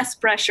bit less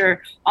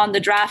pressure on the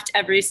draft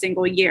every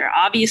single year.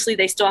 Obviously,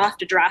 they still have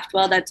to draft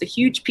well. That's a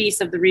huge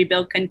piece of the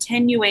rebuild,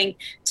 continuing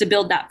to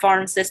build that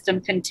farm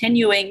system,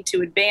 continuing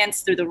to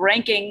advance through the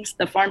rankings,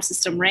 the farm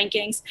system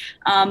rankings,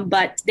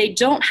 but they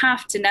don't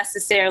have to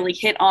necessarily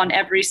hit on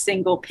every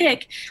single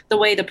pick the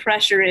way the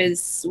pressure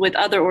is with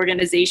other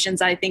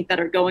organizations, I think, that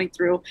are going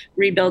through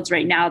rebuilds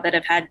right now that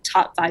have had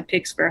top 5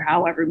 picks for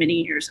however many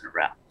years in a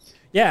row.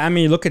 Yeah, I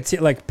mean, look at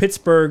like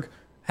Pittsburgh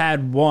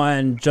had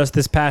one just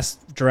this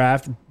past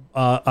draft.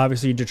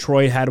 Obviously,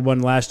 Detroit had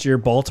one last year.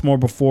 Baltimore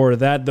before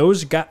that.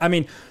 Those guys. I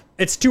mean,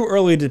 it's too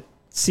early to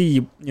see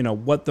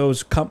what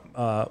those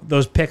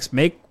picks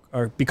make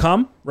or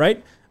become,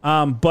 right?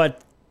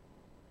 But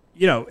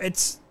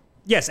it's.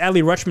 Yes,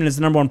 Adley Rutschman is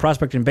the number 1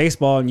 prospect in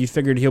baseball, and you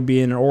figured he'll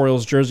be in an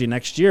Orioles jersey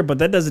next year, but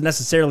that doesn't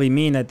necessarily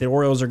mean that the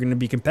Orioles are going to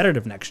be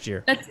competitive next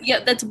year.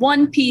 That's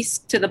one piece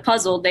to the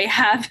puzzle. They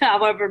have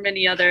however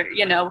many other,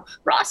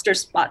 roster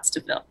spots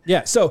to fill.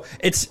 Yeah, so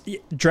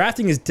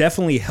drafting is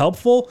definitely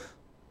helpful,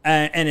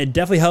 and it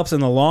definitely helps in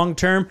the long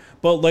term,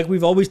 but like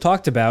we've always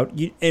talked about,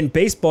 in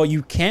baseball,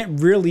 you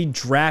can't really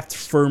draft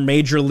for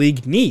major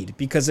league need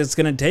because it's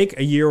going to take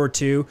a year or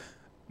two,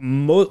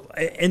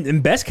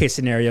 in best case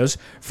scenarios,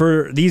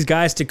 for these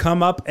guys to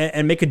come up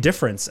and make a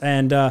difference.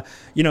 And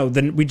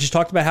then we just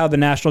talked about how the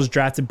Nationals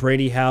drafted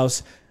Brady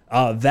House.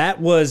 That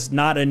was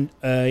not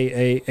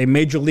a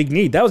major league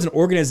need. That was an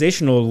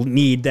organizational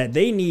need, that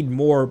they need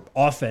more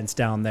offense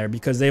down there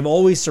because they've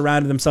always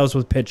surrounded themselves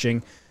with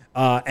pitching,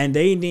 and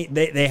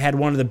they had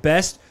one of the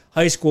best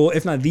high school,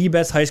 if not the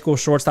best high school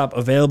shortstop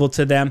available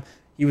to them.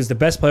 He was the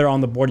best player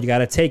on the board. You got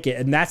to take it,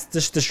 and that's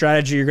just the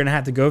strategy you're going to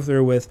have to go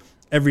through with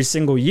every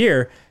single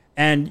year.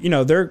 And,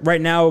 they're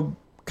right now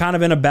kind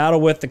of in a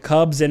battle with the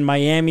Cubs and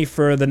Miami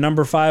for the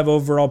number 5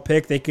 overall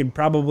pick. They could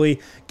probably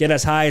get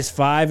as high as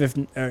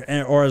 5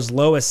 or as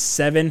low as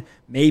 7,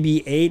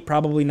 maybe 8,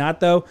 probably not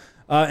though,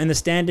 in the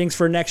standings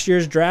for next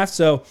year's draft.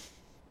 So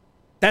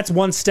that's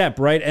one step,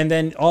 right? And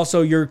then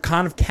also you're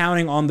kind of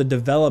counting on the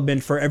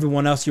development for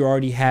everyone else you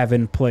already have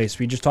in place.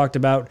 We just talked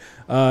about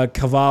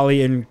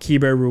Cavalli and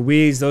Keibert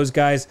Ruiz. Those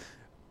guys,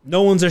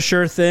 no one's a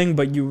sure thing,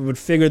 but you would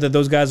figure that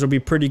those guys will be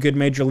pretty good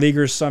major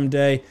leaguers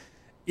someday.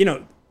 You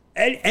know,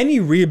 any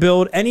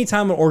rebuild,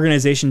 anytime an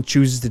organization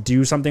chooses to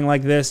do something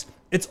like this,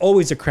 it's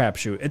always a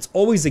crapshoot. It's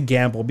always a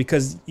gamble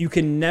because you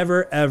can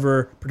never,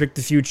 ever predict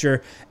the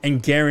future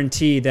and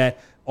guarantee that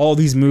all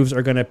these moves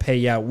are going to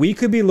pay out. We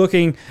could be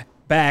looking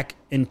back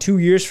in 2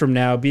 years from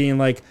now being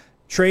like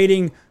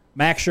trading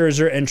Max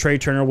Scherzer and Trey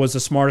Turner was the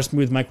smartest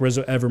move Mike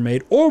Rizzo ever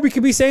made. Or we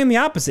could be saying the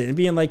opposite and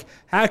being like,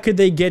 how could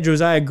they get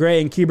Josiah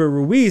Gray and Keibert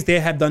Ruiz? They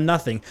have done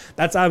nothing.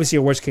 That's obviously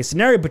a worst case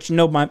scenario, but you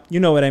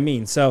know what I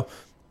mean. So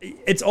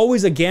it's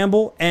always a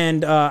gamble,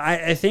 and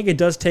I think it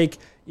does take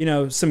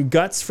some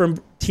guts from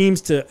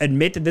teams to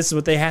admit that this is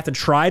what they have to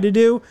try to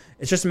do.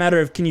 It's just a matter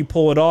of can you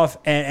pull it off,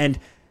 and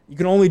you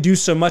can only do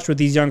so much with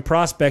these young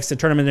prospects to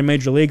turn them into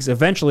major leagues.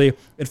 Eventually,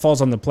 it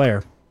falls on the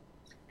player.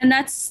 And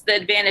that's the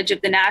advantage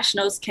if the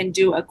Nationals can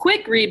do a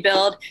quick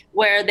rebuild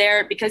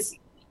because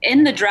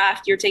in the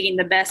draft, you're taking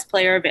the best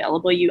player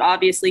available. You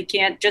obviously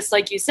can't, just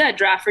like you said,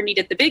 draft for need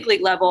at the big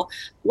league level.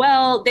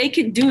 Well, they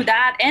can do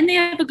that, and they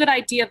have a good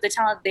idea of the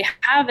talent they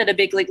have at a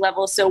big league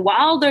level. So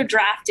while they're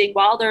drafting,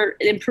 while they're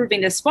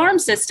improving this farm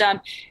system,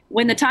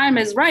 when the time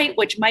is right,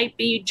 which might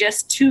be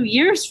just 2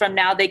 years from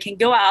now, they can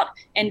go out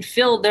and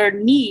fill their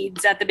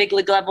needs at the big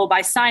league level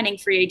by signing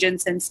free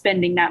agents and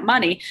spending that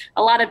money.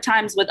 A lot of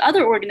times with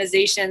other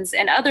organizations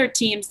and other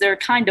teams, they're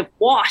kind of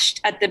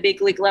washed at the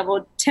big league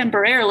level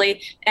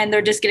temporarily, and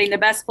they're just getting the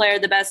best player.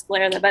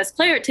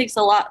 It takes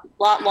a lot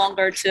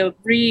longer to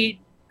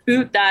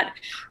reboot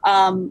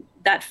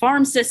that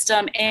farm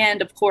system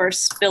and, of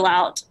course, fill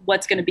out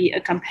what's going to be a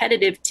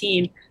competitive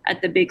team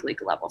at the big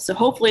league level. So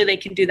hopefully they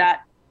can do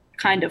that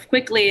kind of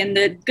quickly. And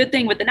the good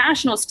thing with the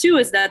Nationals too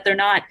is that they're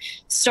not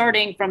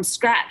starting from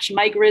scratch.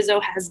 Mike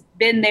Rizzo has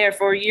been there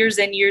for years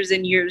and years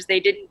and years. They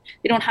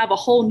don't have a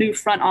whole new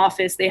front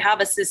office. They have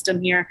a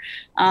system here,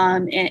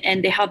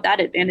 and they have that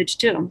advantage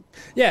too.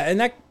 Yeah,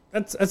 and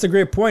that's a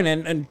great point.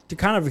 And to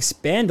kind of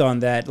expand on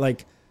that,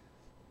 like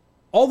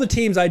all the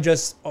teams I'm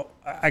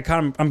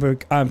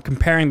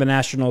comparing the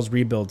Nationals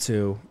rebuild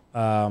to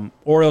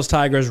Orioles,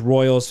 Tigers,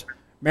 Royals,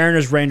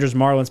 Mariners, Rangers,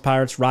 Marlins,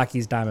 Pirates,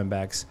 Rockies,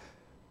 Diamondbacks.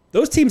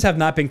 Those teams have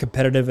not been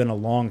competitive in a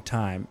long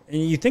time.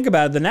 And you think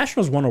about it, the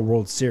Nationals won a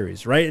World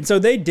Series, right? And so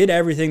they did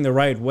everything the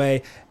right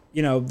way.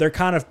 They're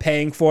kind of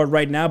paying for it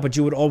right now, but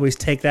you would always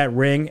take that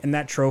ring and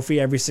that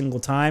trophy every single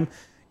time.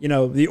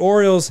 The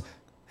Orioles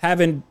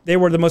they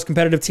were the most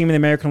competitive team in the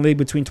American League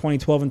between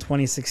 2012 and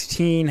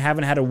 2016,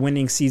 haven't had a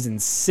winning season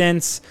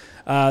since.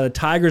 The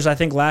Tigers, I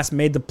think, last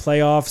made the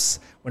playoffs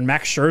when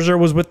Max Scherzer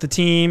was with the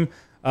team.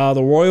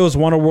 The Royals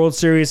won a World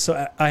Series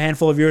a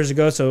handful of years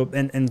ago, so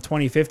in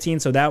 2015,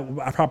 so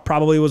that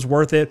probably was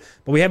worth it.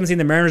 But we haven't seen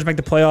the Mariners make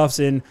the playoffs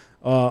in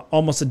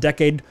almost a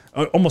decade,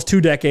 almost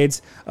 2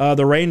 decades.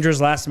 The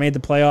Rangers last made the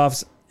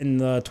playoffs in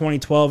the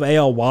 2012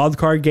 AL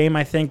wildcard game,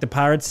 I think. The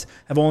Pirates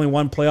have only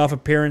one playoff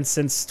appearance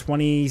since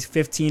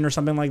 2015 or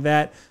something like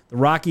that. The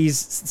Rockies,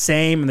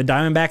 same, and the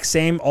Diamondbacks,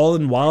 same, all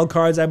in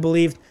wildcards, I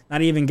believe,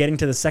 not even getting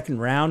to the second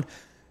round.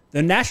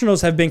 The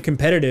Nationals have been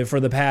competitive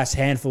for the past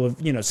handful of,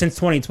 since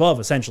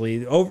 2012,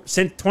 essentially.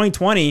 Since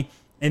 2020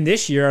 and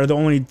this year are the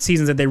only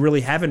seasons that they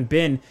really haven't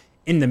been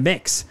in the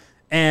mix.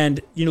 And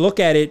you look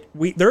at it,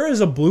 there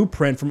is a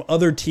blueprint from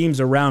other teams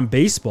around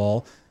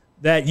baseball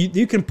that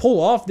you can pull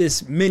off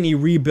this mini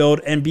rebuild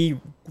and be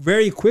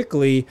very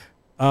quickly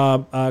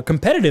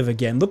competitive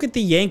again. Look at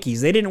the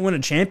Yankees. They didn't win a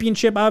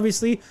championship,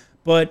 obviously,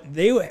 but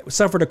they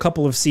suffered a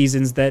couple of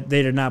seasons that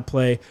they did not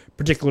play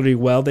particularly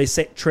well. They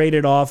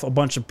traded off a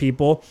bunch of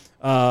people,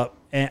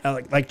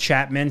 like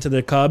Chapman to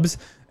the Cubs,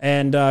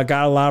 and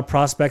got a lot of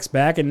prospects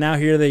back. And now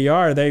here they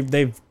are.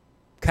 They've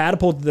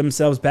catapulted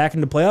themselves back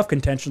into playoff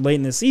contention late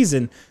in the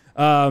season.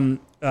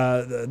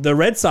 The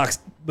Red Sox,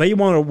 they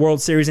won a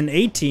World Series in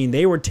 2018.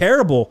 They were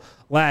terrible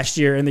last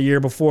year and the year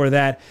before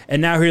that.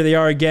 And now here they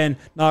are again,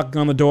 knocking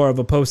on the door of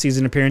a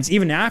postseason appearance,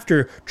 even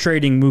after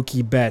trading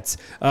Mookie Betts.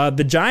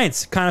 The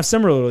Giants, kind of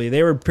similarly,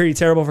 they were pretty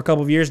terrible for a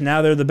couple of years.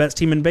 Now they're the best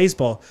team in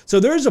baseball. So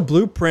there's a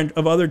blueprint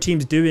of other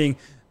teams doing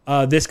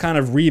this kind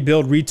of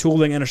rebuild,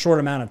 retooling in a short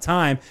amount of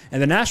time.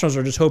 And the Nationals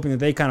are just hoping that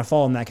they kind of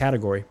fall in that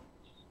category.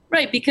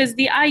 Right, because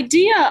the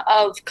idea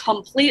of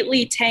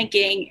completely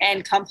tanking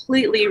and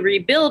completely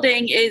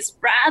rebuilding is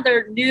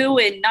rather new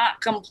and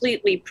not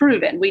completely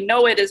proven. We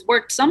know it has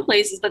worked some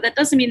places, but that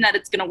doesn't mean that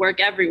it's going to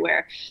work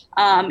everywhere.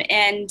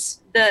 There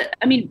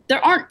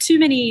aren't too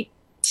many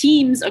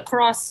teams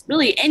across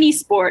really any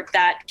sport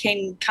that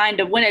can kind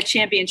of win a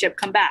championship,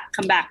 come back.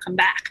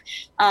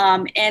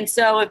 And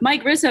so if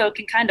Mike Rizzo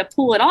can kind of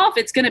pull it off,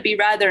 it's going to be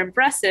rather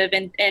impressive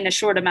in a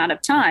short amount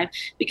of time,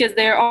 because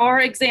there are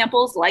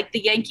examples like the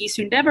Yankees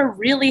who never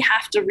really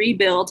have to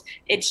rebuild.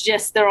 It's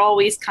just they're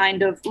always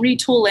kind of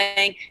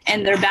retooling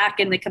and they're back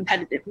in the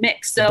competitive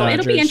mix. So Dodgers.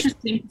 It'll be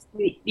interesting to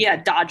see. Yeah,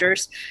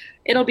 Dodgers.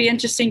 it'll be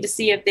interesting to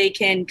see if they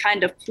can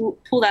kind of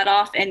pull that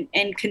off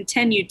and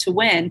continue to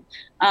win.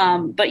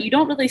 But you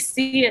don't really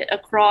see it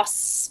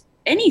across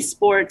any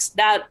sports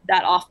that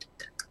often.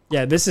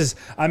 Yeah,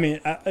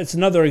 it's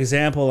another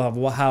example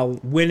of how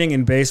winning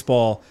in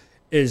baseball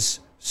is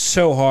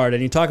so hard.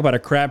 And you talk about a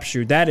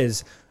crapshoot. That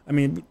is,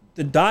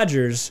 the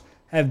Dodgers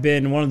have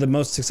been one of the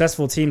most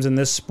successful teams in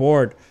this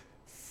sport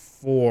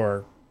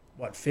for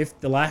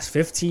the last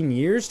 15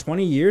 years,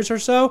 20 years or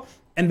so.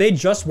 And they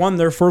just won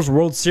their first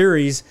World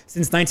Series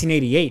since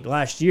 1988,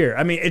 last year.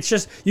 It's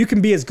just, you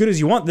can be as good as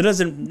you want. That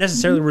doesn't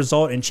necessarily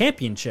result in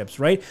championships,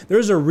 right?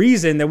 There's a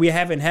reason that we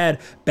haven't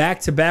had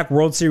back-to-back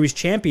World Series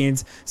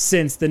champions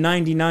since the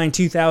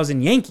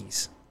 99-2000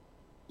 Yankees.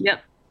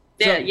 Yep.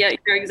 Yeah,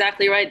 you're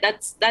exactly right.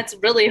 That's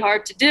really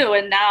hard to do.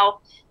 And now,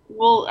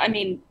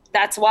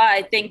 that's why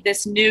I think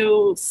this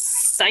new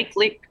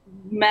cyclic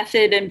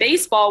method in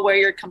baseball where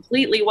you're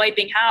completely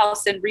wiping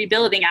house and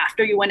rebuilding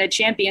after you win a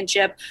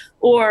championship,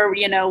 or,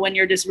 when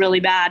you're just really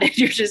bad and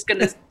you're just going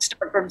to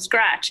start from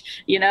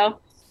scratch,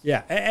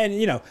 Yeah.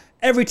 And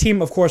every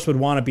team, of course, would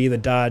want to be the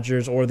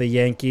Dodgers or the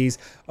Yankees.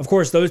 Of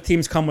course, those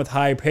teams come with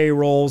high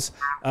payrolls.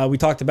 We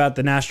talked about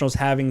the Nationals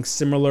having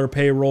similar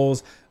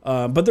payrolls,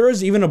 but there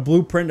is even a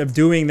blueprint of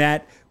doing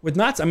that with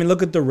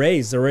look at the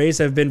Rays. The Rays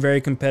have been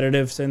very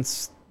competitive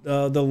since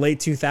the late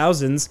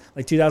 2000s,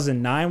 like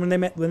 2009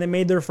 when they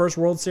made their first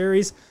World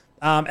Series,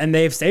 and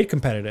they've stayed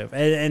competitive.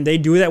 And they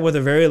do that with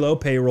a very low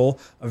payroll,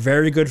 a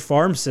very good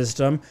farm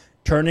system,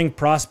 turning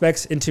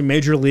prospects into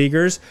major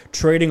leaguers,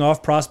 trading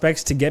off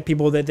prospects to get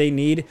people that they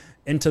need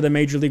into the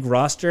major league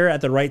roster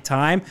at the right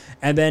time,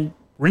 and then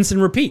rinse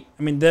and repeat.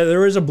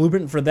 There is a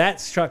blueprint for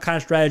that kind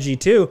of strategy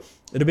too.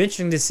 It'll be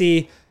interesting to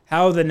see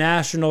how the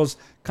Nationals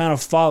kind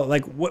of follow,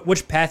 like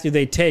which path do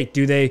they take?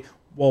 Do they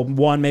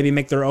one, maybe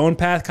make their own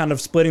path, kind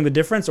of splitting the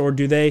difference, or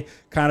do they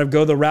kind of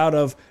go the route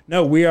of,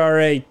 no, we are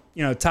a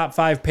top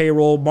 5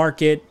 payroll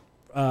market,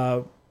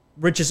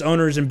 richest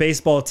owners in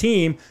baseball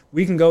team.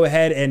 We can go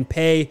ahead and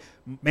pay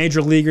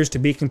major leaguers to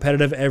be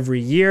competitive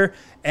every year,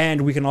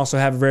 and we can also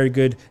have a very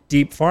good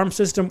deep farm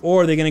system.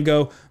 Or are they going to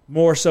go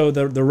more so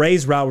the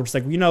Rays route, which is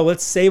like,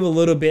 let's save a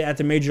little bit at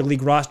the major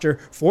league roster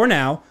for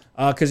now,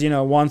 because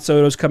Juan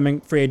Soto's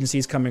free agency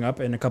is coming up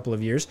in a couple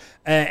of years,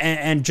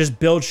 and just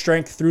build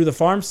strength through the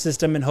farm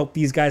system and hope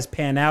these guys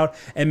pan out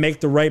and make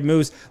the right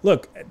moves.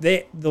 Look,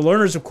 the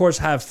Lerners, of course,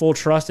 have full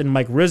trust in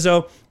Mike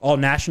Rizzo. All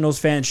Nationals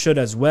fans should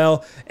as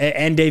well.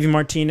 And Davey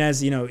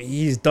Martinez,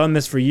 he's done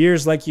this for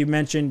years, like you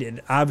mentioned,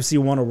 and obviously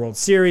won a World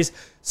Series.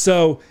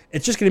 So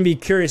it's just going to be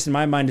curious in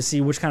my mind to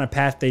see which kind of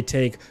path they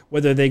take,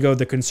 whether they go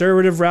the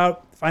conservative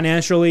route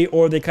financially,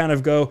 or they kind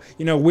of go,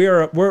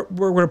 we're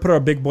going to put our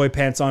big boy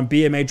pants on,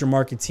 be a major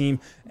market team,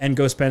 and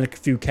go spend a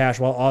few cash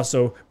while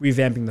also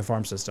revamping the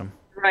farm system.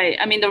 Right.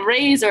 The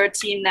Rays are a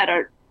team that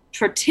are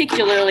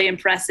particularly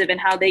impressive in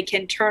how they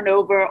can turn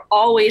over,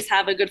 always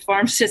have a good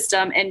farm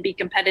system, and be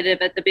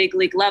competitive at the big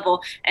league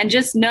level. And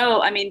just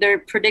know, their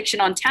prediction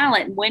on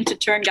talent, when to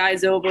turn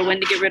guys over, when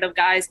to get rid of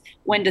guys,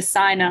 when to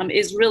sign them,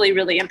 is really,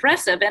 really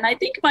impressive. And I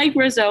think Mike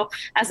Rizzo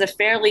has a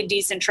fairly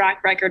decent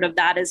track record of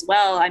that as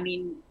well.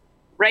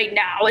 Right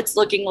now, it's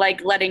looking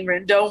like letting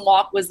Rendon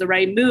walk was the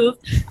right move.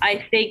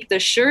 I think the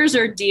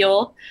Scherzer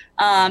deal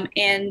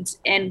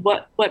and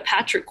what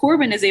Patrick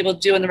Corbin is able to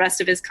do in the rest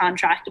of his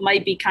contract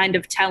might be kind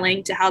of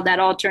telling to how that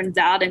all turns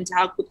out and to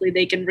how quickly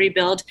they can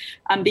rebuild,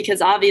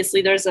 because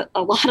obviously there's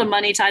a lot of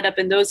money tied up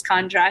in those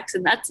contracts,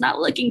 and that's not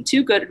looking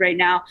too good right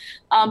now.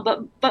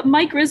 But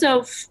Mike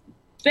Rizzo,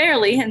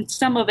 fairly, and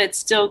some of it's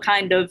still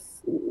kind of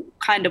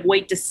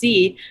wait to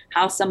see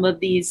how some of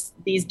these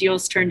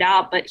deals turned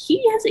out, but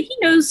he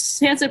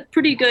has a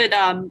pretty good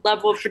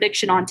level of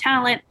prediction on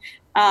talent,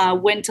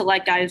 when to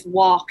let guys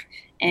walk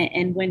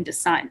and when to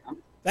sign them.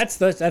 That's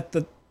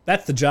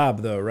the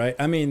job, though, right?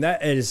 That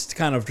is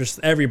kind of just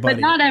everybody.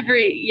 But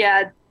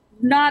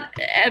not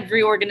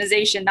every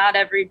organization, not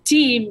every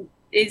team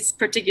is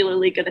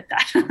particularly good at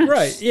that.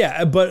 Right.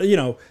 Yeah, but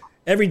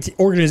every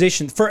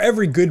organization, for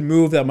every good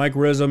move that Mike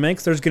Rizzo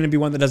makes, there's going to be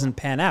one that doesn't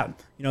pan out.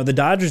 The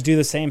Dodgers do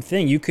the same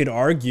thing. You could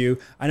argue,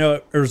 I know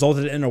it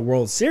resulted in a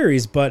World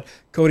Series, but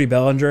Cody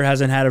Bellinger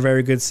hasn't had a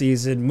very good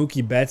season.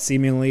 Mookie Betts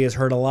seemingly has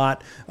hurt a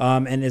lot,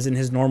 and isn't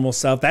his normal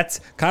self.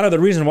 That's kind of the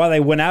reason why they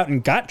went out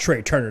and got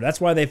Trey Turner. That's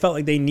why they felt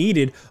like they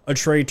needed a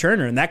Trey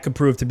Turner, and that could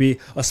prove to be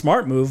a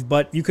smart move.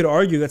 But you could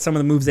argue that some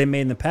of the moves they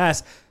made in the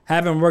past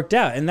haven't worked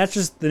out, and that's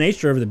just the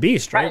nature of the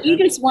beast, right?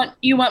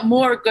 You want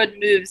more good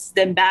moves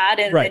than bad,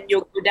 and right. then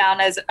you'll go down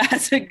as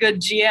a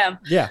good GM.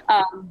 Yeah.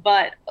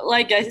 But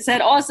like I said,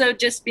 also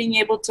just being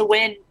able to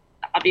win.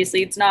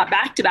 Obviously, it's not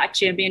back-to-back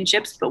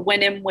championships, but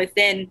win them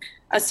within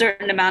a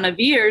certain amount of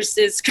years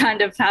is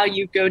kind of how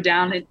you go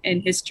down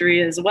in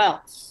history as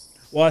well.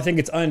 Well, I think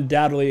it's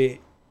undoubtedly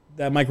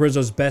that Mike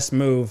Rizzo's best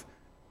move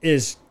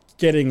is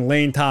getting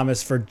Lane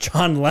Thomas for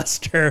John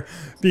Lester,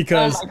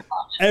 because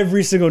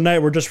every single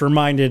night we're just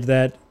reminded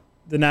that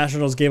the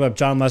Nationals gave up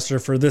John Lester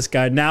for this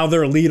guy. Now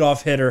they're a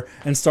leadoff hitter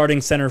and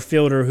starting center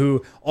fielder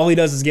who all he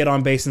does is get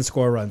on base and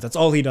score runs. That's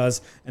all he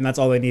does, and that's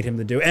all they need him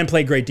to do, and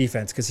play great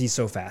defense because he's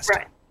so fast.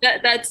 Right.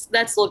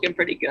 That's looking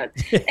pretty good.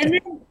 And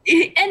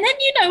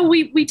then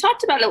we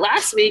talked about it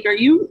last week, or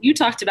you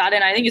talked about it,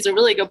 and I think it's a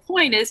really good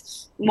point,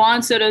 is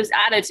Juan Soto's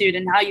attitude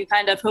and how you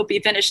kind of hope he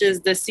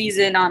finishes the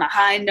season on a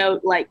high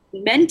note, like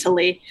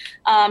mentally.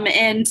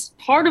 And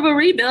part of a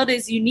rebuild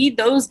is you need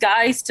those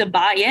guys to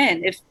buy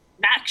in. If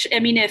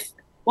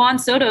Juan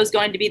Soto is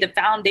going to be the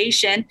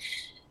foundation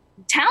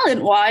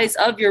talent-wise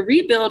of your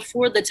rebuild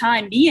for the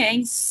time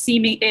being,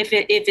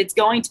 if it's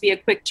going to be a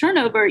quick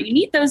turnover, you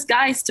need those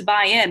guys to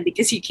buy in,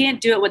 because you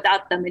can't do it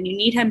without them, and you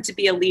need him to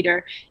be a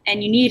leader,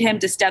 and you need him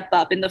to step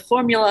up. In the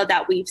formula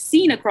that we've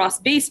seen across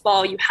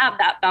baseball, you have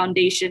that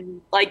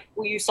foundation like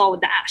you saw with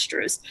the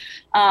Astros.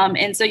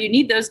 And so you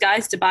need those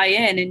guys to buy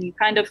in, and you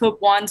kind of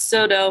hope Juan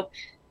Soto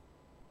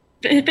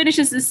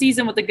finishes the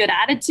season with a good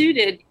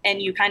attitude,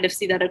 and you kind of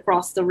see that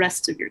across the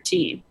rest of your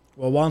team.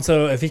 Well, Juan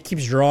Soto, if he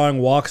keeps drawing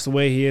walks the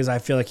way he is, I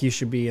feel like he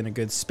should be in a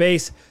good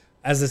space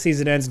as the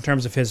season ends in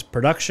terms of his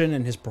production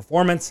and his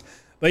performance.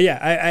 But yeah,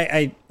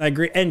 I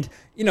agree. And,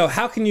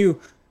 how can you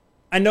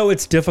 – I know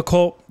it's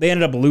difficult. They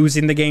ended up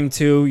losing the game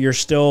too. You're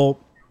still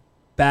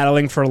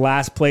battling for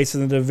last place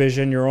in the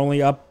division. You're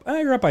only up –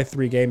 you're up by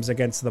 3 games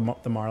against the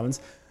Marlins.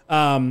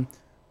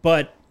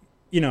 But,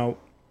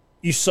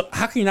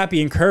 how can you not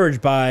be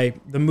encouraged by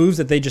the moves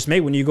that they just made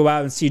when you go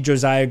out and see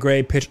Josiah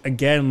Gray pitch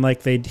again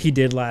like he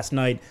did last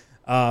night?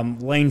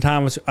 Lane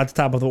Thomas at the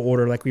top of the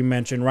order, like we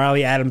mentioned.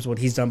 Riley Adams, what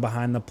he's done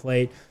behind the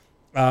plate.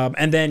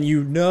 And then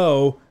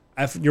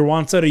if you're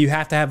Juan Soto, you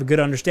have to have a good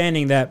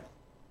understanding that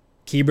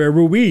Keibert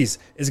Ruiz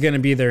is going to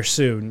be there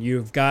soon.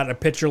 You've got a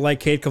pitcher like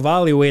Cade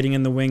Cavalli waiting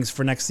in the wings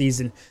for next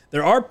season.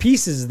 There are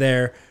pieces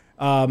there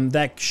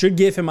that should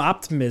give him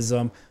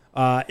optimism.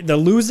 The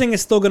losing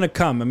is still going to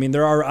come. I mean,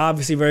 there are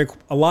obviously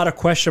a lot of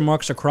question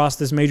marks across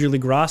this Major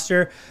League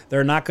roster.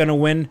 They're not going to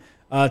win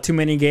too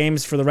many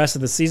games for the rest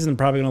of the season.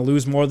 Probably going to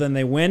lose more than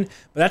they win,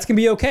 but that's going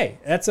to be okay.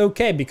 That's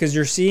okay, because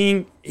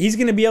he's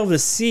going to be able to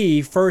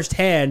see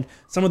firsthand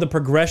some of the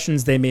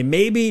progressions they made.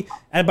 Maybe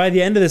by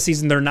the end of the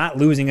season, they're not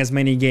losing as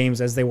many games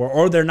as they were,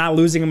 or they're not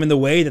losing them in the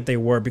way that they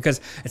were, because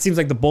it seems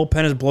like the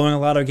bullpen is blowing a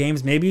lot of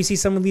games. Maybe you see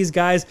some of these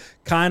guys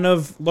kind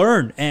of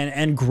learn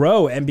and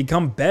grow and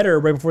become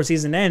better right before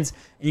season ends,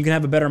 and you can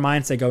have a better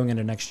mindset going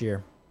into next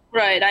year.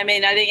 Right.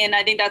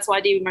 I think that's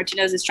why David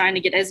Martinez is trying to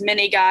get as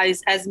many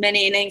guys, as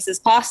many innings as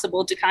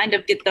possible to kind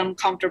of get them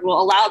comfortable,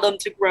 allow them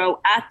to grow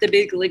at the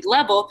big league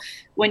level.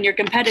 When you're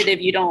competitive,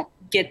 you don't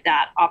get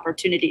that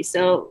opportunity.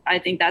 So I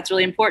think that's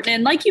really important.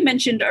 And like you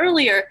mentioned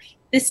earlier,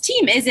 this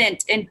team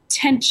isn't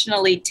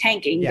intentionally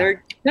tanking. Yeah.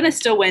 They're going to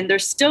still win. They're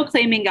still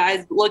claiming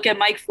guys. Look at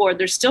Mike Ford.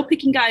 They're still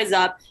picking guys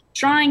up.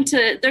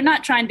 They're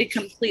not trying to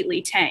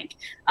completely tank.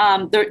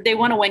 They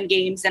want to win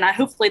games, and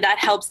hopefully that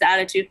helps the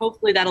attitude.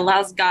 Hopefully that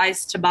allows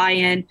guys to buy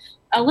in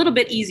a little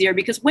bit easier,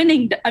 because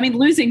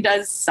losing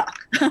does suck.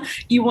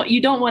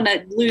 You don't want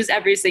to lose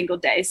every single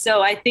day.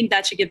 So I think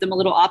that should give them a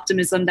little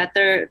optimism that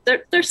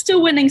they're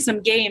still winning some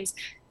games.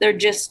 They're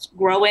just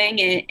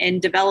growing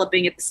and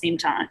developing at the same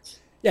time.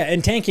 Yeah,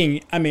 and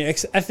tanking, I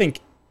think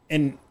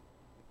in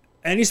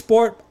any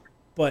sport,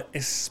 but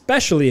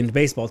especially in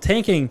baseball,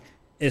 tanking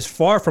is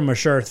far from a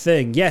sure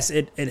thing. Yes,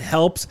 it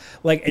helps.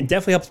 Like, it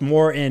definitely helps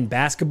more in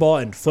basketball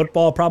and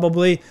football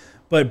probably.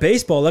 But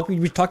baseball, like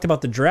we talked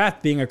about the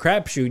draft being a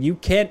crapshoot, you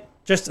can't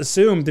just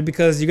assume that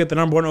because you get the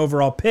number 1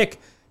 overall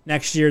pick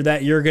next year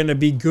that you're going to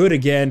be good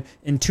again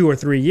in 2 or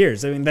 3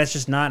 years. I mean, that's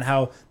just not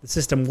how the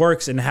system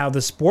works and how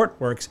the sport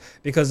works,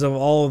 because of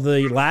all of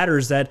the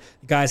ladders that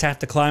guys have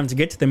to climb to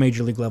get to the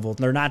major league level.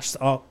 They're not just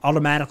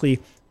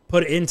automatically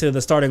put into the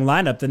starting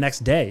lineup the next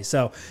day.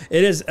 So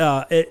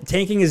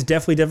tanking is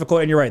definitely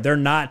difficult, and you're right, they're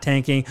not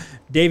tanking.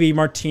 Davey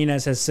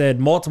Martinez has said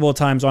multiple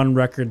times on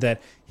record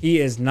that he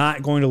is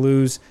not going to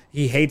lose.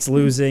 He hates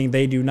losing.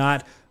 They do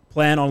not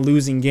plan on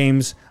losing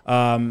games.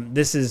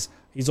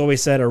 He's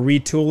always said a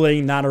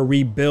retooling, not a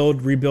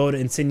rebuild. Rebuild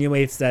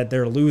insinuates that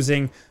they're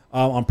losing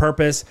on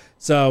purpose.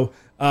 So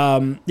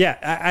I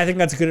think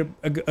that's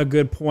a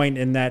good point,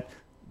 in that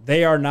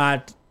they are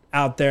not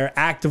out there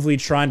actively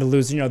trying to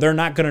lose. They're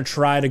not going to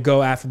try to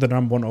go after the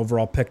number 1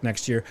 overall pick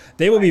next year.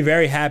 They will be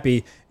very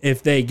happy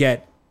if they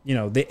get,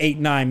 the 8,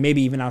 9,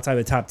 maybe even outside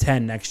the top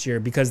 10 next year,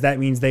 because that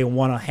means they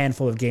won a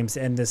handful of games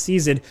to end this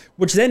season,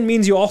 which then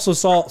means you also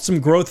saw some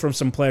growth from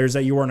some players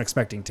that you weren't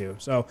expecting to.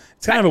 So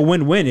it's kind of a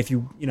win-win if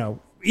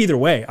either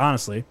way,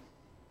 honestly.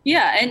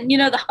 Yeah, and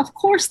of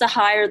course, the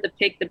higher the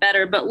pick, the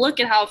better. But look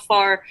at how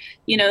far,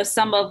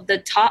 some of the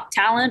top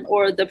talent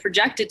or the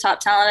projected top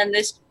talent in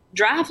this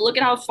draft, look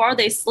at how far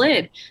they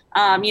slid.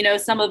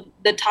 Some of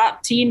the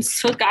top teams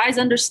took guys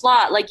under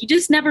slot. Like, you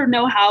just never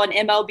know how an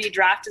MLB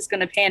draft is going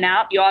to pan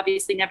out. You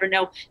obviously never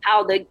know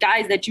how the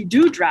guys that you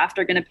do draft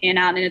are going to pan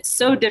out. And it's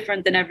so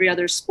different than every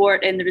other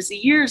sport. And there's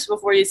years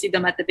before you see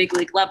them at the big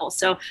league level.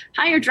 So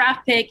higher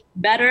draft pick,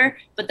 better,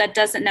 but that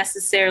doesn't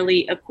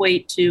necessarily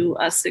equate to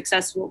a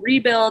successful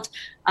rebuild.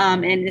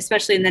 And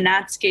especially in the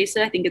Nats case,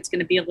 I think it's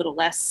going to be a little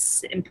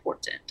less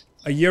important.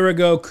 A year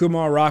ago,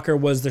 Kumar Rocker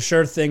was the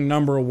sure thing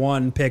number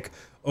 1 pick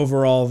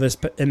overall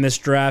in this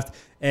draft,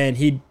 and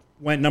he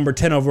went number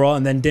 10 overall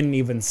and then didn't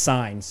even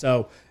sign.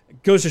 So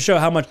it goes to show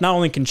how much not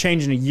only can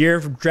change in a year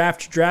from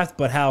draft to draft,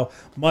 but how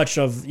much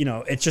of,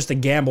 it's just a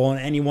gamble on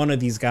any one of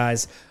these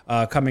guys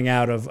coming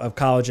out of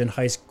college and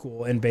high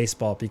school in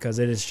baseball, because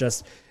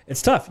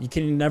it's tough. You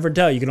can never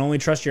tell. You can only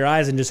trust your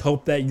eyes and just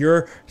hope that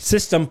your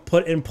system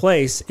put in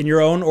place in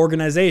your own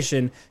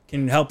organization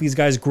can help these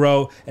guys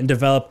grow and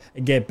develop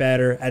and get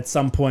better, at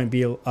some point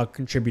be a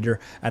contributor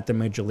at the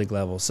major league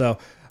level. So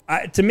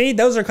to me,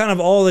 those are kind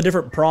of all the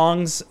different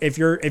prongs. If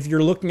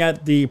you're looking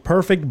at the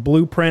perfect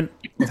blueprint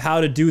of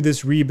how to do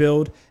this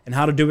rebuild and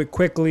how to do it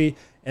quickly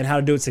and how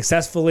to do it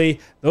successfully,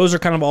 those are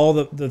kind of all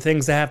the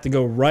things that have to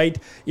go right.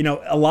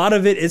 A lot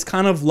of it is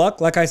kind of luck.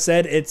 Like I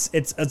said, it's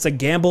a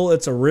gamble,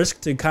 it's a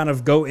risk to kind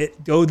of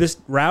go this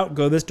route,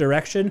 go this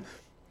direction.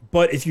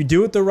 But if you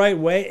do it the right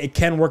way, it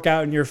can work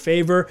out in your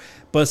favor.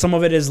 But some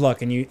of it is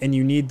luck, and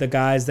you need the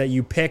guys that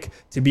you pick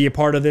to be a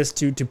part of this,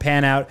 to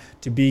pan out,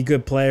 to be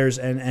good players,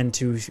 and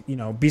to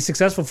be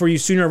successful for you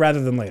sooner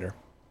rather than later.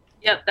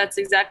 Yep, that's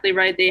exactly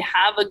right. They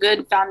have a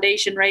good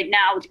foundation right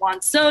now with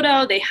Juan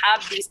Soto. They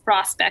have these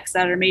prospects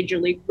that are major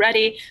league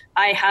ready.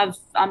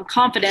 I'm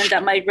confident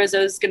that Mike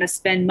Rizzo is going to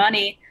spend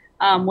money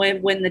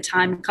when the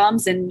time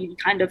comes, and you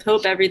kind of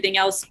hope everything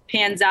else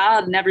pans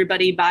out and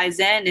everybody buys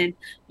in, and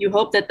you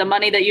hope that the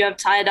money that you have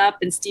tied up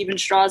in Steven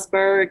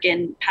Strasburg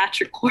and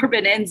Patrick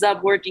Corbin ends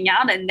up working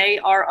out, and they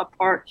are a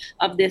part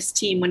of this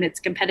team when it's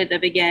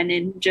competitive again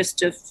in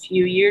just a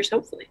few years,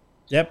 hopefully.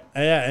 Yep.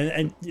 Yeah.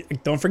 And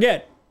don't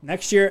forget,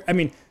 next year,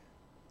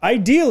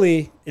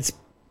 ideally, it's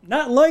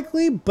not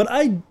likely, but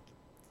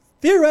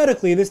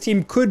theoretically, this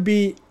team could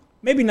be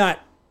maybe not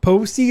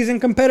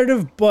postseason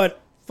competitive, but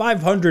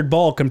 500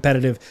 ball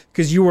competitive,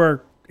 because you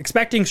were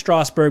expecting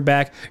Strasburg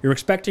back. You're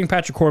expecting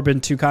Patrick Corbin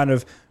to kind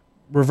of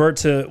revert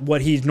to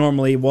what he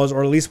normally was,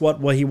 or at least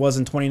what he was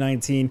in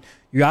 2019.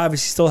 You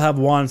obviously still have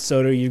Juan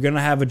Soto. You're going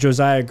to have a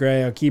Josiah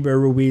Gray, a Keibert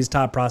Ruiz,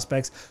 top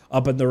prospects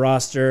up at the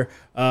roster.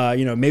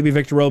 Maybe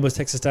Victor Robles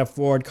takes a step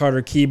forward.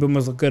 Carter Kieboom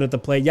was good at the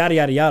plate, yada,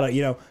 yada,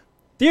 yada.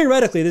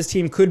 Theoretically, this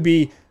team could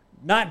be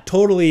not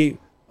totally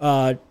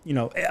a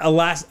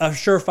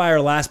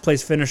surefire last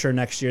place finisher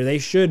next year. They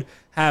should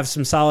have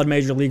some solid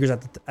major leaguers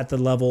at the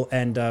level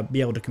and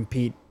be able to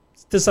compete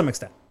to some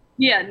extent.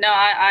 Yeah, no,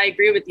 I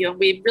agree with you.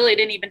 We really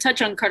didn't even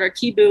touch on Carter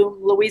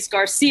Kieboom, Luis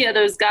Garcia,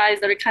 those guys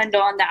that are kind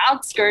of on the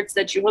outskirts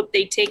that you hope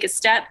they take a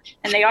step.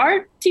 And they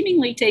are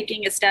seemingly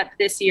taking a step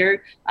this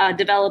year,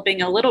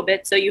 developing a little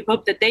bit. So you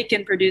hope that they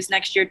can produce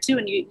next year too.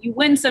 And you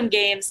win some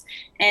games,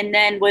 and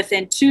then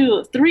within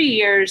 2-3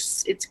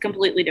 years, it's a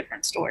completely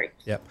different story.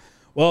 Yep.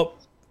 Well,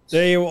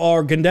 they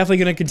are definitely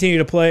going to continue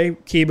to play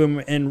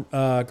Kieboom and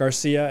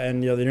Garcia,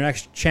 and the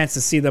next chance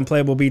to see them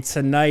play will be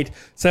tonight.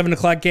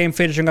 7:00 game,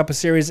 finishing up a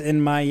series in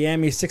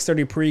Miami.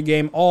 6:30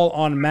 pregame, all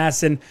on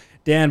MASN.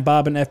 Dan,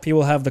 Bob, and FP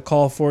will have the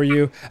call for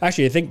you.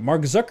 Actually, I think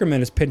Mark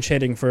Zuckerman is pinch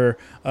hitting for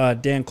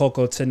Dan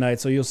Kolko tonight,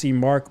 so you'll see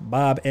Mark,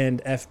 Bob,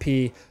 and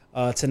FP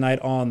tonight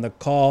on the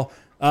call.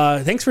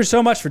 Thanks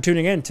so much for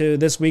tuning in to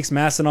this week's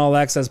MASN All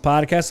Access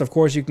podcast. Of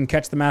course, you can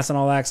catch the MASN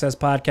All Access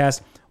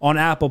podcast on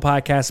Apple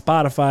Podcasts,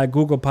 Spotify,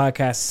 Google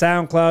Podcasts,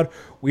 SoundCloud.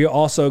 We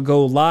also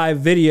go live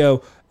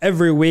video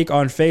every week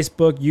on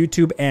Facebook,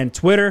 YouTube, and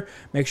Twitter.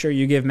 Make sure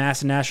you give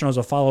MASN Nationals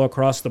a follow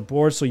across the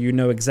board so you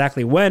know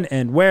exactly when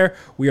and where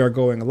we are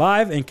going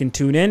live, and can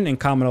tune in and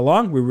comment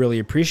along. We really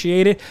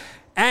appreciate it.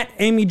 At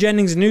Amy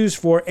Jennings News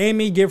for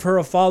Amy, give her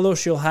a follow.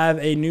 She'll have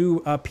a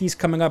new piece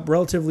coming up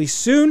relatively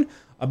soon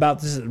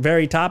about this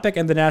very topic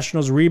and the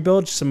Nationals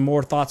rebuild. Some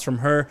more thoughts from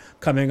her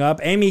coming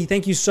up. Amy,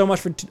 thank you so much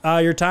for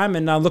your time,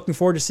 and looking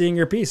forward to seeing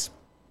your piece.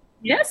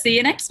 Yeah, see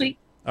you next week.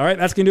 All right,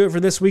 that's going to do it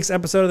for this week's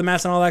episode of the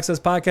MASN All Access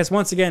podcast.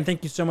 Once again,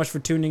 thank you so much for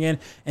tuning in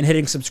and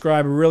hitting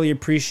subscribe. We really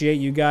appreciate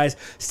you guys.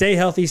 Stay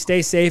healthy,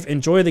 stay safe,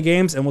 enjoy the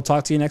games, and we'll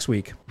talk to you next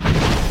week.